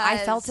 although I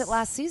felt it Because-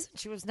 last season.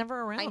 She was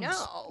never around. I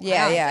know.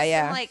 Yeah, I yeah, just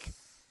yeah. am like,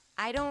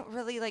 I don't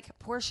really like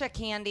Portia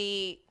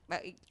Candy,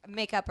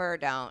 makeup or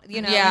don't.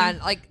 Yeah, and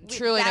like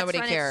truly that's nobody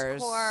run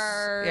its course.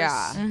 course.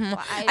 Yeah.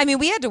 Well, I mean,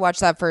 we had to watch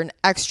that for an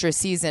extra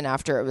season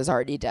after it was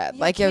already dead.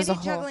 yeah, like it was a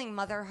Candy whole. juggling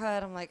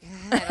motherhood. I'm like,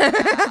 I don't know. Yeah, like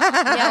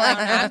I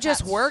don't know I'm if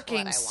just that's working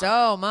what I want.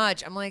 so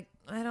much. I'm like,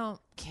 I don't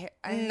care.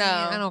 No.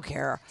 I don't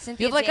care.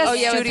 Cynthia You have like a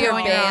Davis. studio with in her your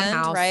own band,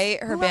 house,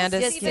 right? Her Who band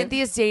else is. is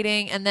Cynthia's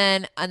dating, and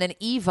then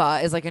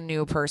Eva is like a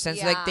new person.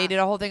 So like Yeah. they did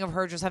a whole thing of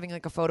her just having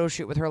like a photo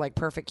shoot with her like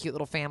perfect, cute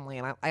little family,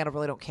 and I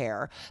really don't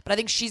care. But I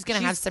think she's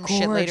gonna have She's some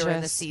shit later in the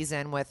gorgeous.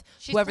 season with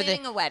She's whoever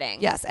planning a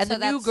wedding. Yes, and So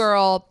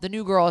the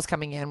new girl is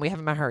coming in. We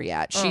haven't met her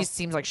yet. She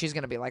seems like she's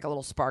gonna be like a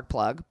little spark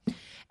plug,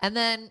 and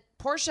then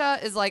Portia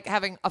is like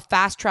having a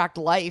fast tracked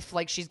life.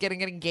 Like she's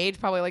getting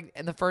engaged probably like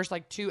in the first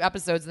like 2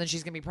 episodes, and then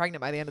she's gonna be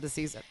pregnant by the end of the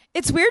season.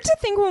 It's weird to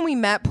think when we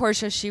met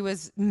Portia, she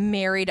was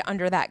married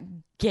under that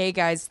gay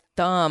guy's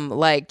thumb.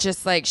 Like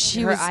just like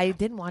she was. I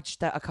didn't watch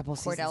a couple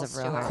seasons Cordell of Real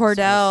Stewart. Housewives.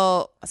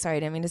 Cordell, sorry, I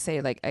didn't mean to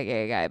say like a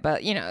gay guy,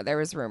 but there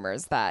was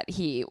rumors that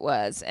he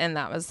was, and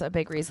that was a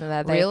big reason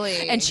that they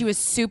Really? And she was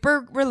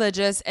super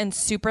religious and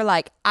super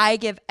like, I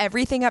give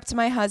everything up to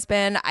my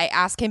husband. I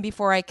ask him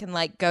before I can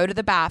like go to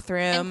the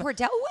bathroom. And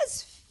Cordell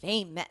was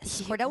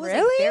famous. Cordell was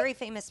really? a very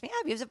famous man.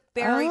 He was a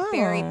very, Oh.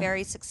 very,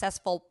 very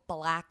successful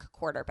black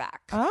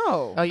quarterback.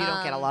 Oh, Oh, you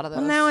don't get a lot of those.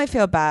 well, now I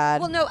feel bad.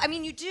 Well, no, I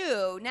mean you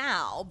do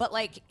now, but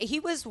like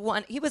he was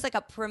like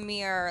a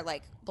premier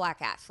like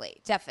black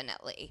athlete,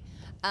 definitely.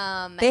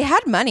 they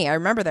had money. I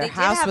remember their They did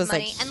house have was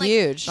money, like and, like,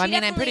 huge. I mean,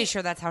 I'm definitely- pretty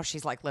sure that's how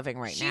she's like living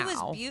right She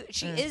now.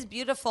 she is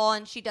beautiful,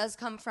 and she does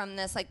come from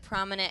this like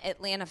prominent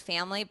Atlanta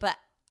family, but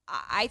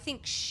I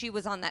think she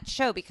was on that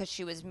show because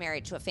she was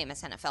married to a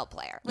famous NFL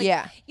player. Like,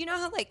 Yeah. you know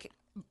how like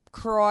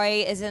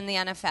Croy is in the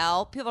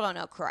NFL. People don't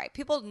know Croy.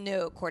 People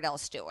knew Cordell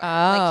Stewart. Oh,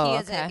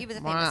 like okay. he was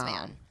a famous Wow.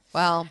 man.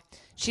 Well,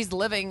 she's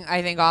living,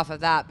 I think, off of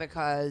that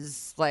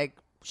because like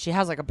she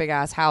has like a big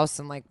ass house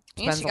and like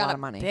And spends she a got lot of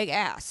money. big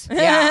ass.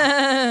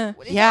 Yeah.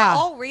 Is Yeah. that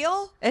all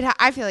real?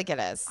 I feel like it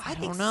is. I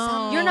think don't know.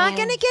 some- You're not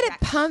gonna get it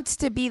pumped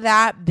to be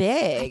that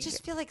big. I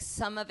just feel like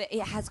some of it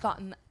has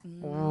gotten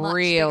much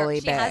Really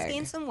bigger. She has big.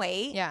 gained some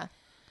weight. yeah.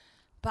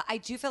 But I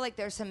do feel like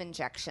there's some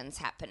injections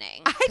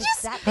happening. I 'Cause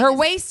just- that thing Her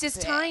waist is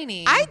big.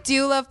 tiny. I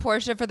do love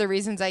Portia for the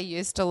reasons I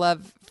used to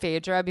love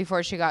Phaedra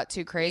before she got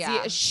too crazy.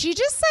 Yeah. She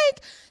just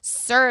like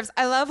serves.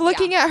 I love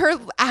looking at her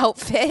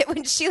outfit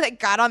when she like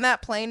got on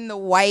that plane in the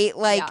white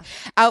like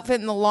outfit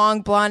and the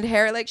long blonde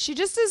hair. Like she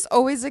just is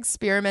always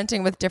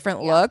experimenting with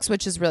different looks,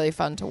 which is really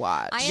fun to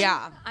watch.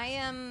 I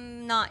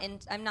am not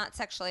I'm not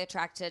sexually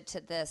attracted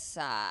to this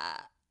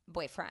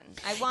boyfriend.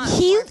 I want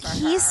more for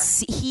her.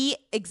 he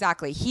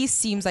exactly. He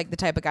seems like the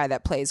type of guy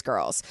that plays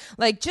girls.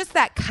 Like just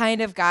that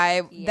kind of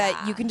guy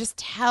that you can just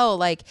tell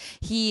like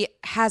he's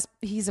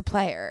a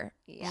player.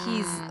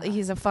 Yeah.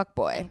 He's a fuck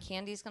boy. And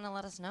Candy's gonna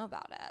let us know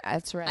about it.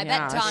 That's right. I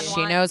bet Don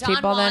she knows Don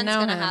people that Juan's know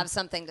gonna him. have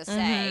something to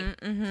say.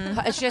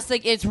 It's just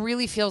like it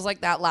really feels like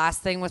that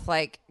last thing with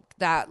like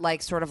that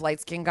like sort of light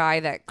skinned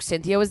guy that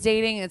Cynthia was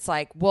dating. It's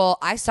like, well,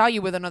 I saw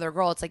you with another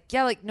girl. It's like,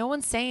 yeah, like no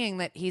one's saying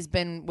that he's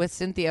been with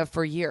Cynthia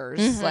for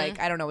years. Like,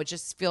 I don't know. It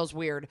just feels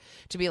weird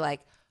to be like,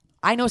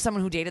 I know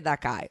someone who dated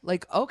that guy.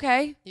 Like,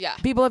 okay. Yeah.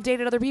 People have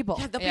dated other people.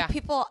 Yeah, there'll be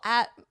people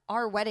at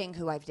our wedding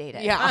who I've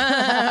dated.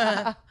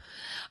 Yeah.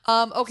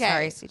 Okay.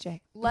 Sorry,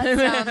 CJ. Let's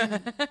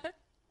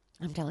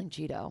I'm telling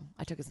Cheeto.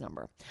 I took his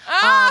number.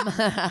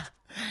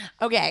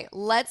 Okay,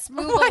 let's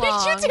move Why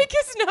along. did you take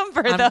his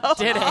number though?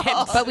 Didn't.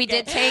 But we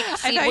did take.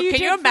 thought you Can you did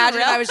for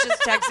imagine if real. I was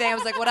just texting? I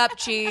was like, "What up,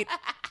 Cheat?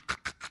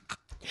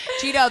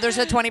 Cheeto, there's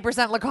a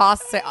 20%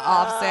 Lacoste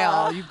off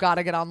sale. You've got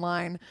to get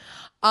online."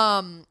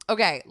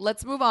 Okay,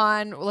 let's move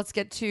on. Let's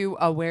get to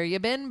where you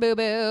been, boo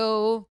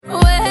boo.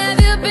 Where have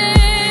you been?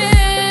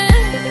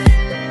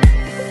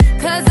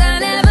 'Cause I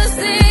never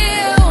see you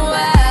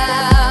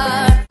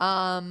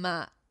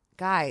out.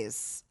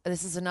 Guys,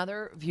 this is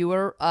another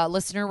viewer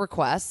listener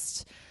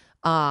request.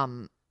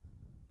 I'm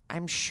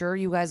sure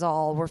you guys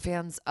all were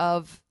fans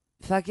of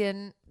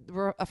fucking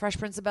a Fresh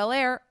Prince of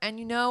Bel-Air, and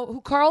you know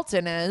who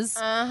Carlton is.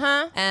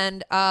 Uh-huh.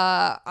 And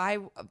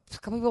a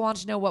couple people want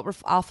to know what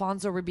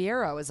Alfonso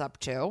Ribeiro is up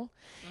to.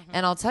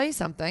 And I'll tell you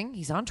something.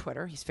 He's on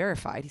Twitter. He's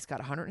verified. He's got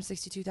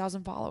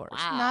 162,000 followers.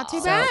 Wow. Not too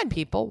So bad.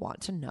 people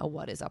want to know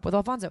what is up with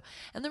Alfonso.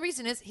 And the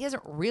reason is he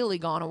hasn't really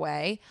gone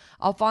away.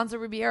 Alfonso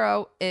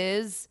Ribeiro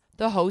is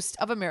the host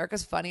of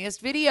America's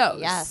Funniest Videos.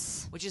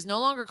 Yes. Which is no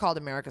longer called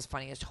America's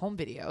Funniest Home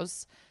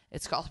Videos.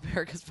 It's called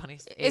America's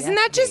Funniest Isn't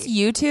that AFV. just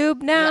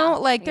YouTube now? Yeah.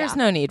 Like, there's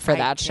no need for I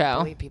that can't show.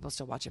 believe people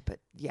still watch it, but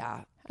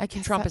yeah. I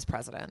guess Trump that- is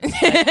president.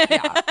 Like,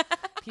 yeah.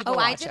 People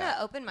I watch did it an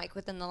open mic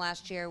within the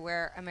last year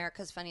where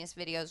America's Funniest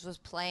Videos was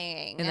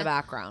playing in the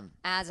background.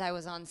 as I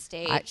was on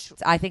stage.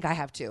 I think I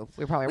have too.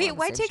 We probably Wait,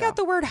 why take out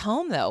the word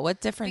home, though? What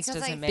difference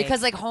Because does I- it make?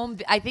 because like home.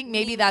 I think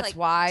maybe Means, that's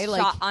why.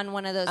 Like shot on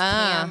one of those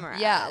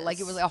cameras. yeah, like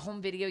it was a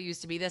home video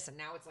used to be this, and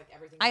now it's like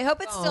everything. I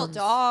hope it's still phones.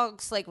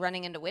 dogs like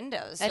running into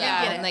windows. I think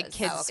though. it and, like, is.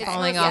 kids It's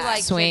falling mostly, off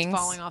like, swings. kids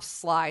falling off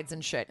slides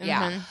and shit.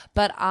 Yeah,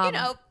 but you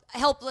know,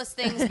 helpless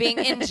things being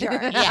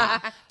injured. Yeah,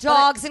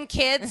 dogs and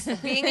kids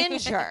being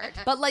injured.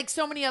 But like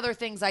so many other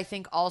things, I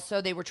think also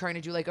they were trying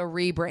to do like a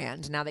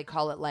rebrand. Now they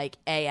call it like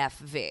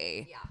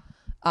AFV. Yeah.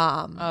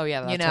 Oh,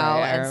 yeah, you that's know,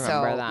 right. I and so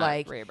remember that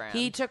like rebrand.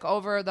 he took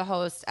over the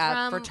host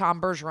for From-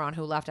 Tom Bergeron,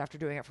 who left after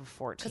doing it for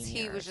 14 Because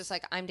years. he was just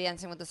like, I'm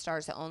Dancing with the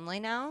Stars only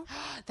now.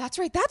 That's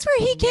right. That's where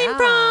he came Yeah,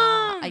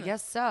 from. I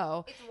guess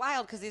so. It's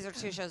wild because these are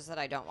two shows that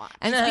I don't watch.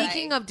 And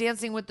speaking of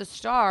Dancing with the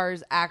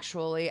Stars,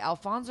 actually,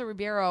 Alfonso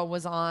Ribeiro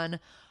was on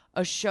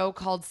a show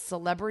called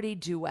Celebrity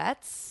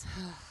Duets,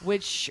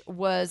 which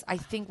was, I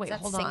think, wait,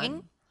 that hold singing?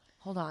 on.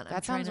 Hold on.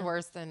 That sounds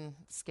worse than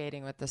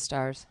Skating with the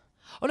Stars.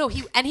 Oh, no,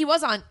 he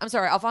was on, I'm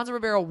sorry, Alfonso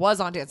Ribeiro was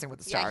on Dancing with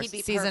the Yeah, Stars, he'd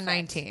be season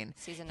perfect. 19.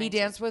 Season He 19.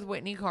 danced with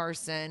Whitney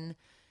Carson.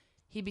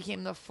 He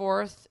became the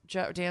fourth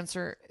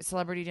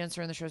celebrity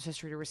dancer in the show's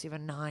history to receive a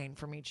 9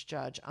 from each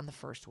judge on the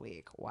first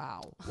week.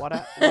 Wow. What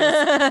a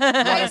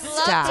I love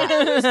stat.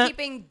 to know who's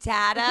keeping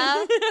data.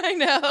 I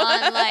know.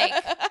 On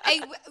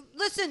like,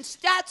 listen,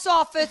 stats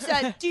office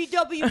at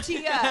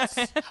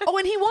DWTS. Oh,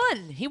 and he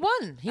won. He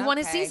won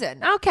his Okay.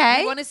 season. Okay.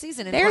 He won his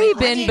season. in There he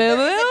 2020. been,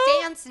 There is boo-boo.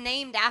 a dance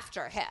named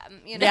after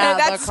him. You know, Yeah,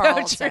 That's the so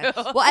Carlton.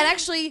 true. Well, and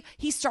actually,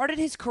 he started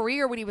his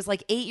career when he was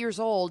like 8 years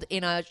old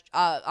in a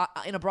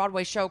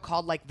Broadway show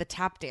called like The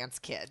Tap Dance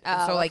Kid.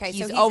 And Oh, so like okay, so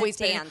he's he's a always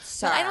been.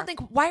 dancer. But I don't think.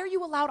 Why are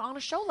you allowed on a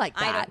show like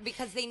that? I don't,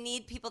 because they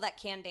need people that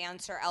can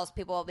dance, or else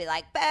people will be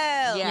like, "Boo!"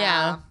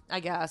 Yeah, I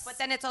guess. But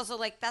then it's also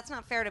like that's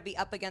not fair to be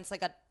up against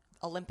like a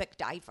Olympic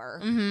diver.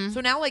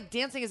 So now, like,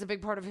 dancing is a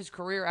big part of his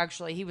career.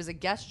 Actually, he was a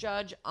guest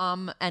judge,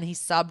 and he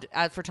subbed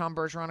for Tom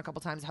Bergeron a couple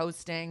times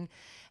hosting.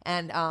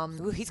 And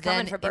Ooh, he's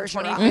then coming for in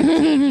Bergeron.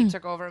 2015, he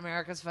took over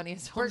America's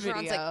Funniest Home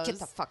Bergeron's Videos. like, "Get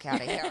the fuck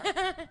out of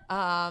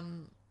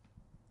here."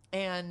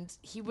 And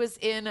he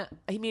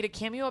made a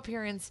cameo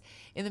appearance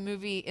in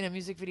a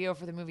music video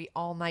for the movie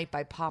All Night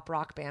by pop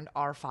rock band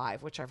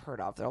R5, which I've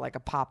heard of. They're like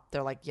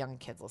young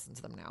kids listen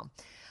to them now.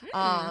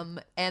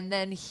 And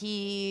then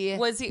he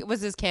Was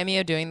his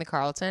cameo doing the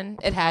Carlton?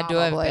 It had to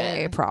have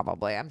been.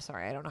 Probably. I'm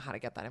sorry. I don't know how to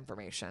get that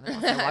information.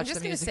 unless I watch just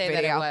the gonna music say that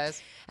video. it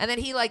was. And then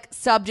he like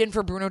subbed in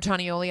for Bruno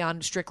Tonioli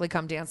on Strictly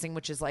Come Dancing,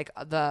 which is like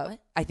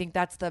I think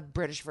that's the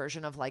British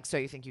version of like So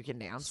You Think You Can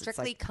Dance. It's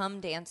Strictly like, Come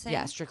Dancing.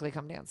 yeah, Strictly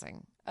Come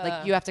Dancing.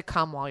 Like you have to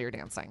come while you're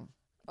dancing.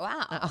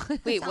 Wow.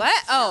 Wait,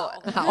 what? Oh,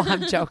 Oh,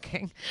 I'm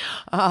joking.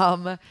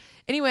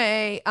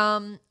 Anyway,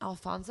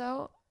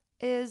 Alfonso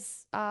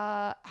has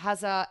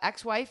a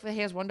ex-wife that he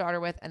has one daughter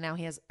with, and now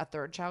he has a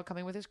third child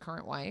coming with his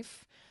current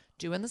wife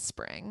due in the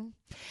spring.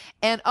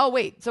 And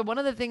so one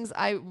of the things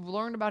I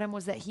learned about him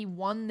was that he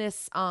won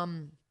this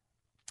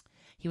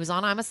he was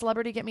on I'm a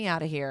Celebrity, Get Me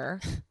Out of Here.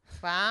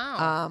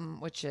 wow.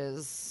 Which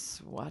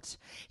is what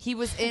he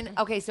was in.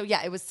 Okay, so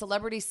yeah, it was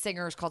Celebrity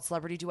Singers called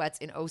Celebrity Duets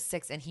in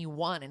 2006, and he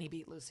won, and he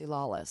beat Lucy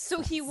Lawless.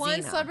 So he won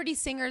Xena. Celebrity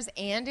Singers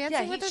and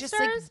Dancing Yeah, with he's the just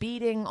Stars? like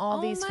beating all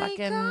Oh these my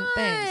fucking God.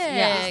 things.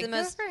 Yeah,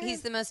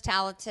 He's the most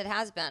talented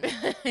has been.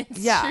 It's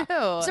yeah. true.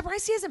 I'm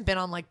surprised he hasn't been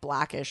on like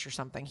Blackish or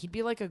something. He'd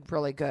be like a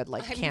really good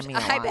like cameo.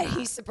 I on bet that.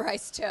 he's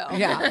surprised too.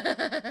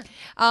 Yeah.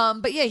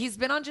 But yeah, he's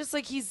been on just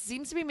like he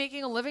seems to be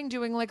making a living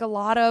doing like a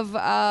lot of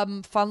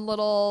fun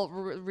little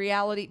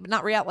reality,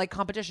 not reality, like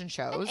competition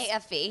shows.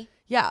 AFV.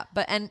 Yeah,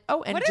 but and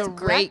What a directing.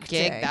 great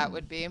gig that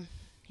would be.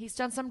 He's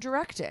done some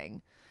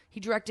directing. He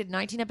directed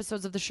 19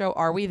 episodes of the show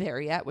Are We There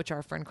Yet, which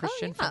our friend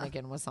Christian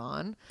Finnegan was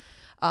on.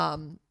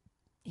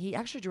 He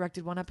actually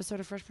directed one episode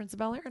of Fresh Prince of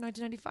Bel-Air in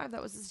 1995.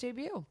 That was his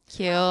debut.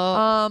 Cute.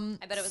 I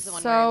bet it was the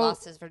one where he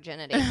lost his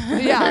virginity.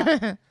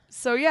 Yeah.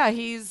 So yeah,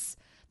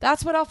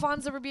 that's what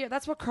Alfonso Ribeiro,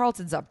 that's what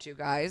Carlton's up to,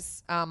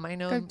 guys. I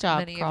know Good job,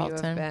 many of you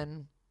Carlton. have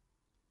been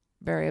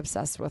very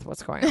obsessed with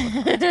what's going on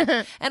with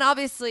Carlton. And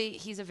obviously,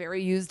 he's a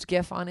very used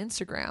GIF on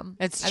Instagram.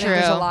 It's I think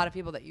there's a true. lot of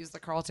people that use the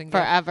Carlton GIF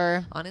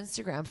Forever. on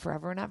Instagram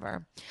forever and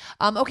ever.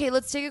 Okay,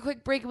 let's take a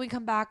quick break. When we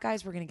come back,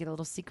 guys, we're going to get a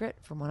little secret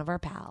from one of our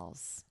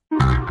pals.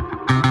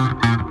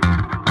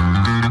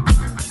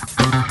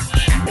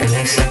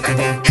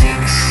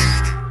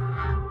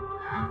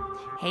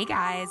 Hey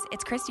guys,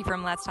 it's Christy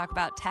from Let's Talk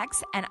About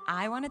Tex, and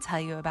I want to tell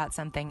you about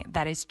something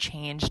that has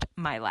changed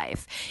my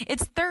life.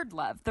 It's Third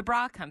Love, the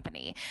bra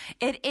company.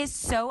 It is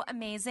so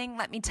amazing.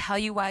 Let me tell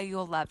you why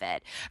you'll love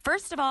it.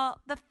 First of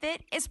all, the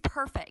fit is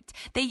perfect.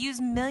 They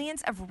use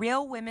millions of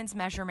real women's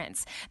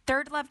measurements.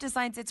 Third Love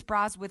designs its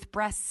bras with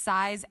breast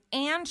size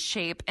and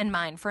shape in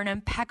mind for an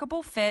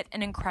impeccable fit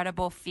and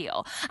incredible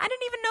feel. I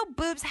didn't even know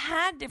boobs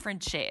had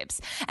different shapes,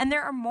 and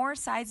there are more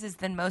sizes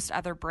than most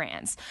other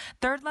brands.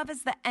 Third Love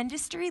is the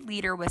industry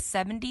leader with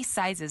 70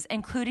 sizes,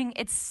 including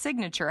its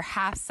signature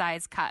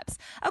half-size cups.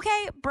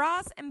 Okay,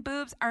 bras and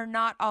boobs are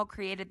not all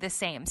created the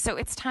same, so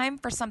it's time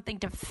for something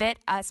to fit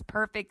us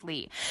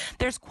perfectly.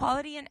 There's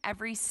quality in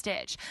every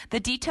stitch. The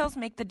details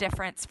make the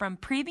difference, from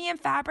premium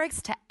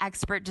fabrics to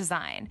expert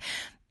design.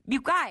 You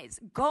guys,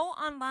 go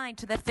online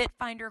to the Fit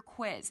Finder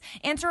quiz,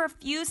 answer a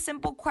few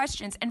simple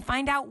questions, and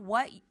find out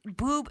what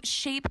boob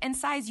shape and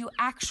size you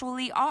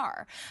actually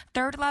are.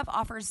 Third Love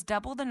offers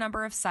double the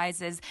number of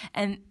sizes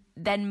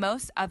than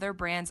most other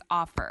brands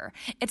offer.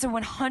 It's a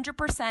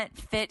 100%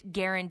 fit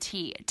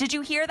guarantee. Did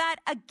you hear that?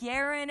 A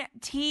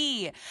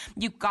guarantee.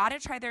 You gotta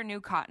try their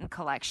new cotton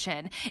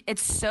collection.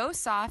 It's so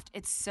soft,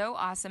 it's so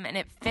awesome, and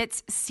it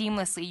fits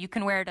seamlessly. You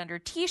can wear it under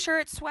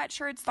t-shirts,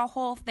 sweatshirts, the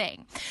whole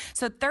thing.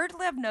 So Third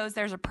Love knows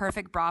there's a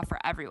perfect bra for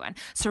everyone.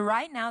 So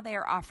right now they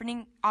are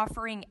offering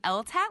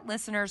LTAT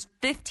listeners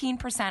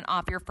 15%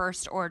 off your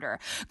first order.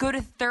 Go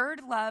to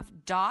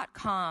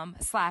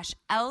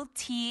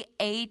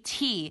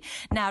thirdlove.com/LTAT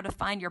now to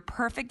find your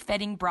perfect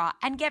fitting bra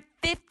and get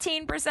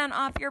 15%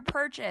 off your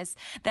purchase.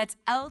 That's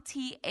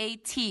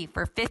LTAT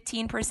for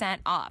 15%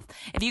 off.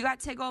 If you got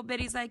tickle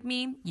bitties like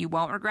me, you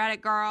won't regret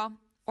it, girl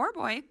or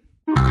boy.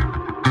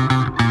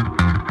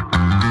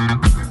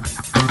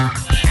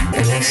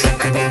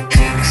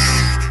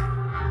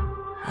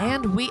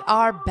 And we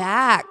are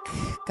back,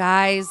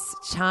 guys.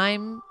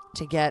 Time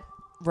to get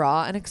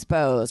raw and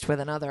exposed with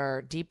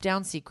another deep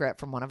down secret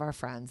from one of our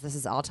friends. This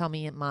is I'll tell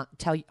you.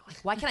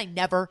 Why can I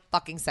never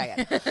fucking say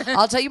it?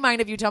 I'll tell you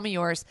mine if you tell me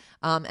yours.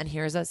 And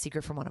here's a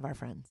secret from one of our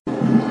friends.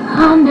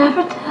 I'll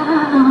never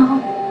tell.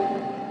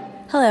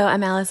 Hello,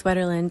 I'm Alice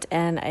Wetterlund,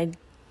 and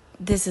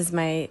this is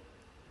my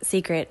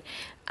secret.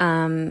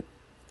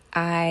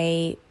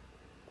 I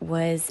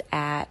was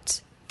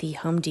at the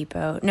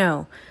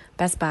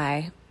Best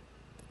Buy,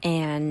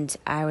 and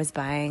I was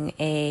buying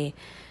a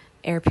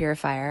air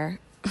purifier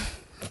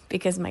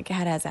because my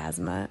cat has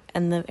asthma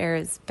and the air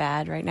is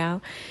bad right now.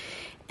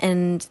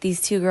 And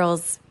these two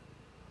girls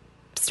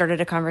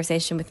started a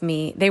conversation with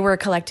me. They were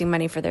collecting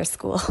money for their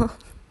school.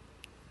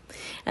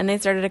 And they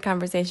started a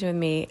conversation with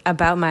me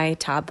about my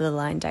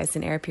top-of-the-line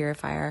Dyson air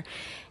purifier.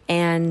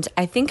 And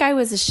I think I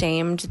was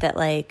ashamed that,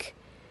 I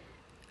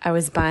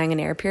was buying an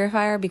air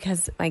purifier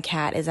because my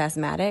cat is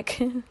asthmatic.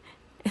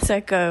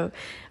 So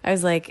I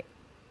was like,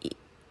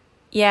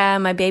 yeah,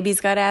 my baby's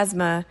got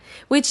asthma,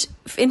 which,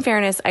 in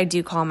fairness, I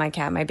do call my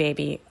cat my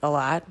baby a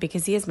lot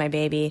because he is my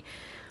baby.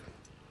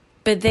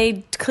 But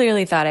they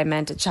clearly thought I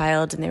meant a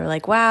child, and they were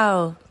like,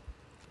 wow,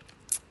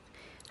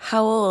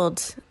 how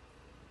old?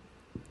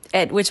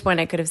 At which point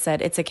I could have said,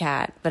 it's a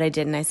cat, but I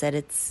didn't. I said,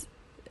 it's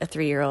a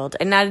 3-year-old.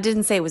 And I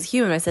didn't say it was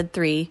human. I said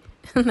 3.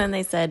 And then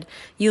they said,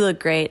 you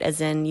look great,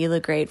 as in you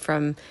look great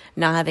from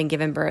not having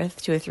given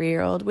birth to a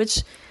 3-year-old,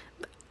 which,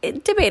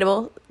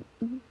 debatable.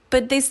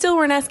 But they still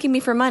weren't asking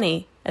me for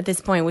money at this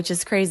point, which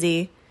is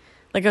crazy.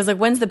 I was like,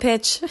 when's the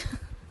pitch?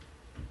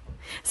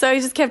 So I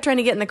just kept trying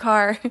to get in the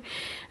car. And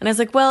I was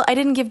like, well, I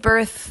didn't give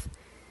birth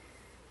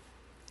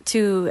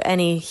to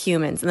any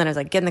humans. And then I was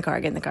like, get in the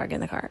car.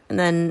 And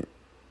then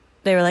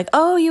they were like,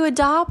 oh, you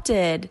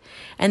adopted.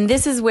 And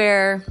this is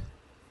where,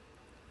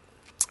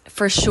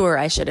 for sure,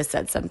 I should have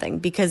said something.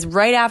 Because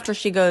right after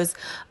she goes,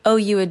 oh,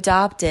 you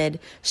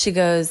adopted, she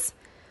goes,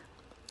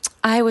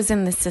 I was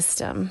in the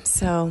system,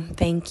 so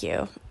thank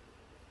you.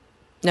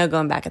 No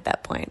going back at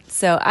that point.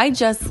 So I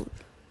just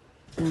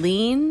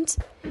leaned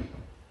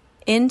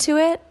into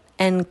it,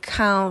 and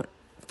 5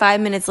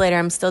 minutes later,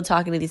 I'm still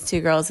talking to these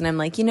two girls, and I'm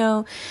like,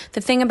 the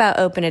thing about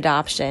open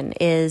adoption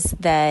is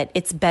that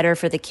it's better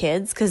for the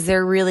kids because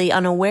they're really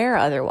unaware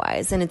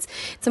otherwise, and it's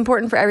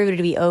important for everybody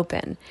to be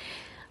open.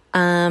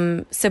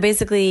 So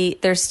basically,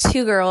 there's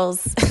two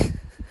girls,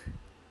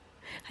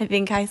 I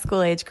think high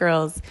school age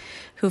girls,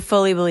 who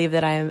fully believe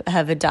that I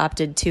have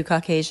adopted 2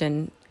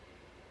 Caucasian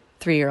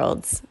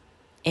 3-year-olds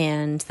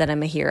and that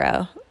I'm a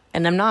hero.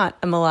 And I'm not.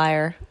 I'm a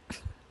liar.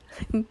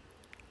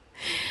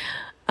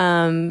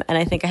 And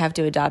I think I have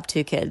to adopt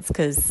 2 kids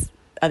because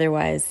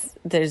otherwise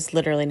there's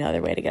literally no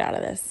other way to get out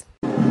of this.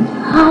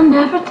 I'll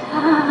never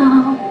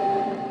tell.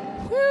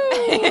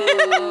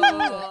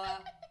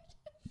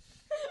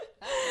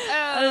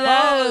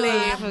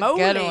 Holy moly.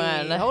 Good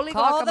one. Holy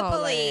Call the guacamole.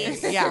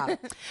 police. Yeah.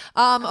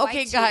 I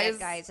Okay, cheated,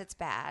 guys. it's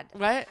bad.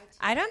 What?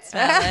 I don't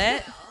smell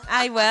it.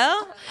 I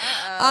will.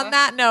 On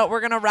that note,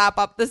 we're going to wrap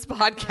up this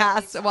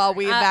podcast while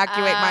we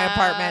evacuate my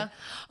apartment.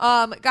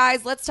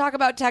 Guys, let's talk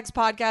about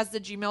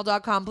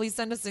textpodcast@gmail.com. Please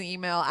send us an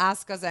email.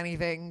 Ask us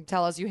anything.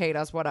 Tell us you hate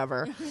us,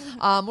 whatever.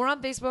 We're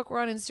on Facebook. We're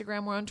on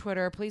Instagram. We're on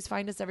Twitter. Please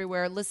find us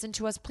everywhere. Listen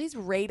to us. Please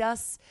rate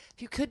us.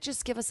 If you could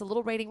just give us a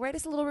little rating, write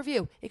us a little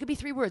review. It could be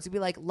 3 words. It'd be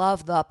like,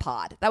 love the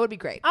pod. That would be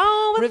great.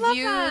 Oh, would love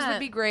reviews that. would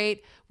be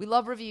great. We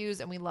love reviews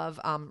and we love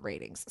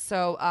ratings.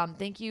 So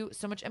thank you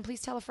so much. And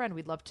please tell a friend.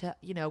 We'd love to,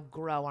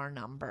 grow our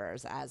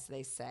numbers, as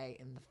they say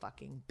in the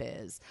fucking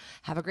biz.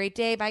 Have a great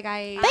day. Bye,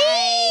 guys.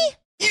 Bye.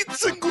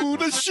 It's a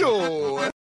good show.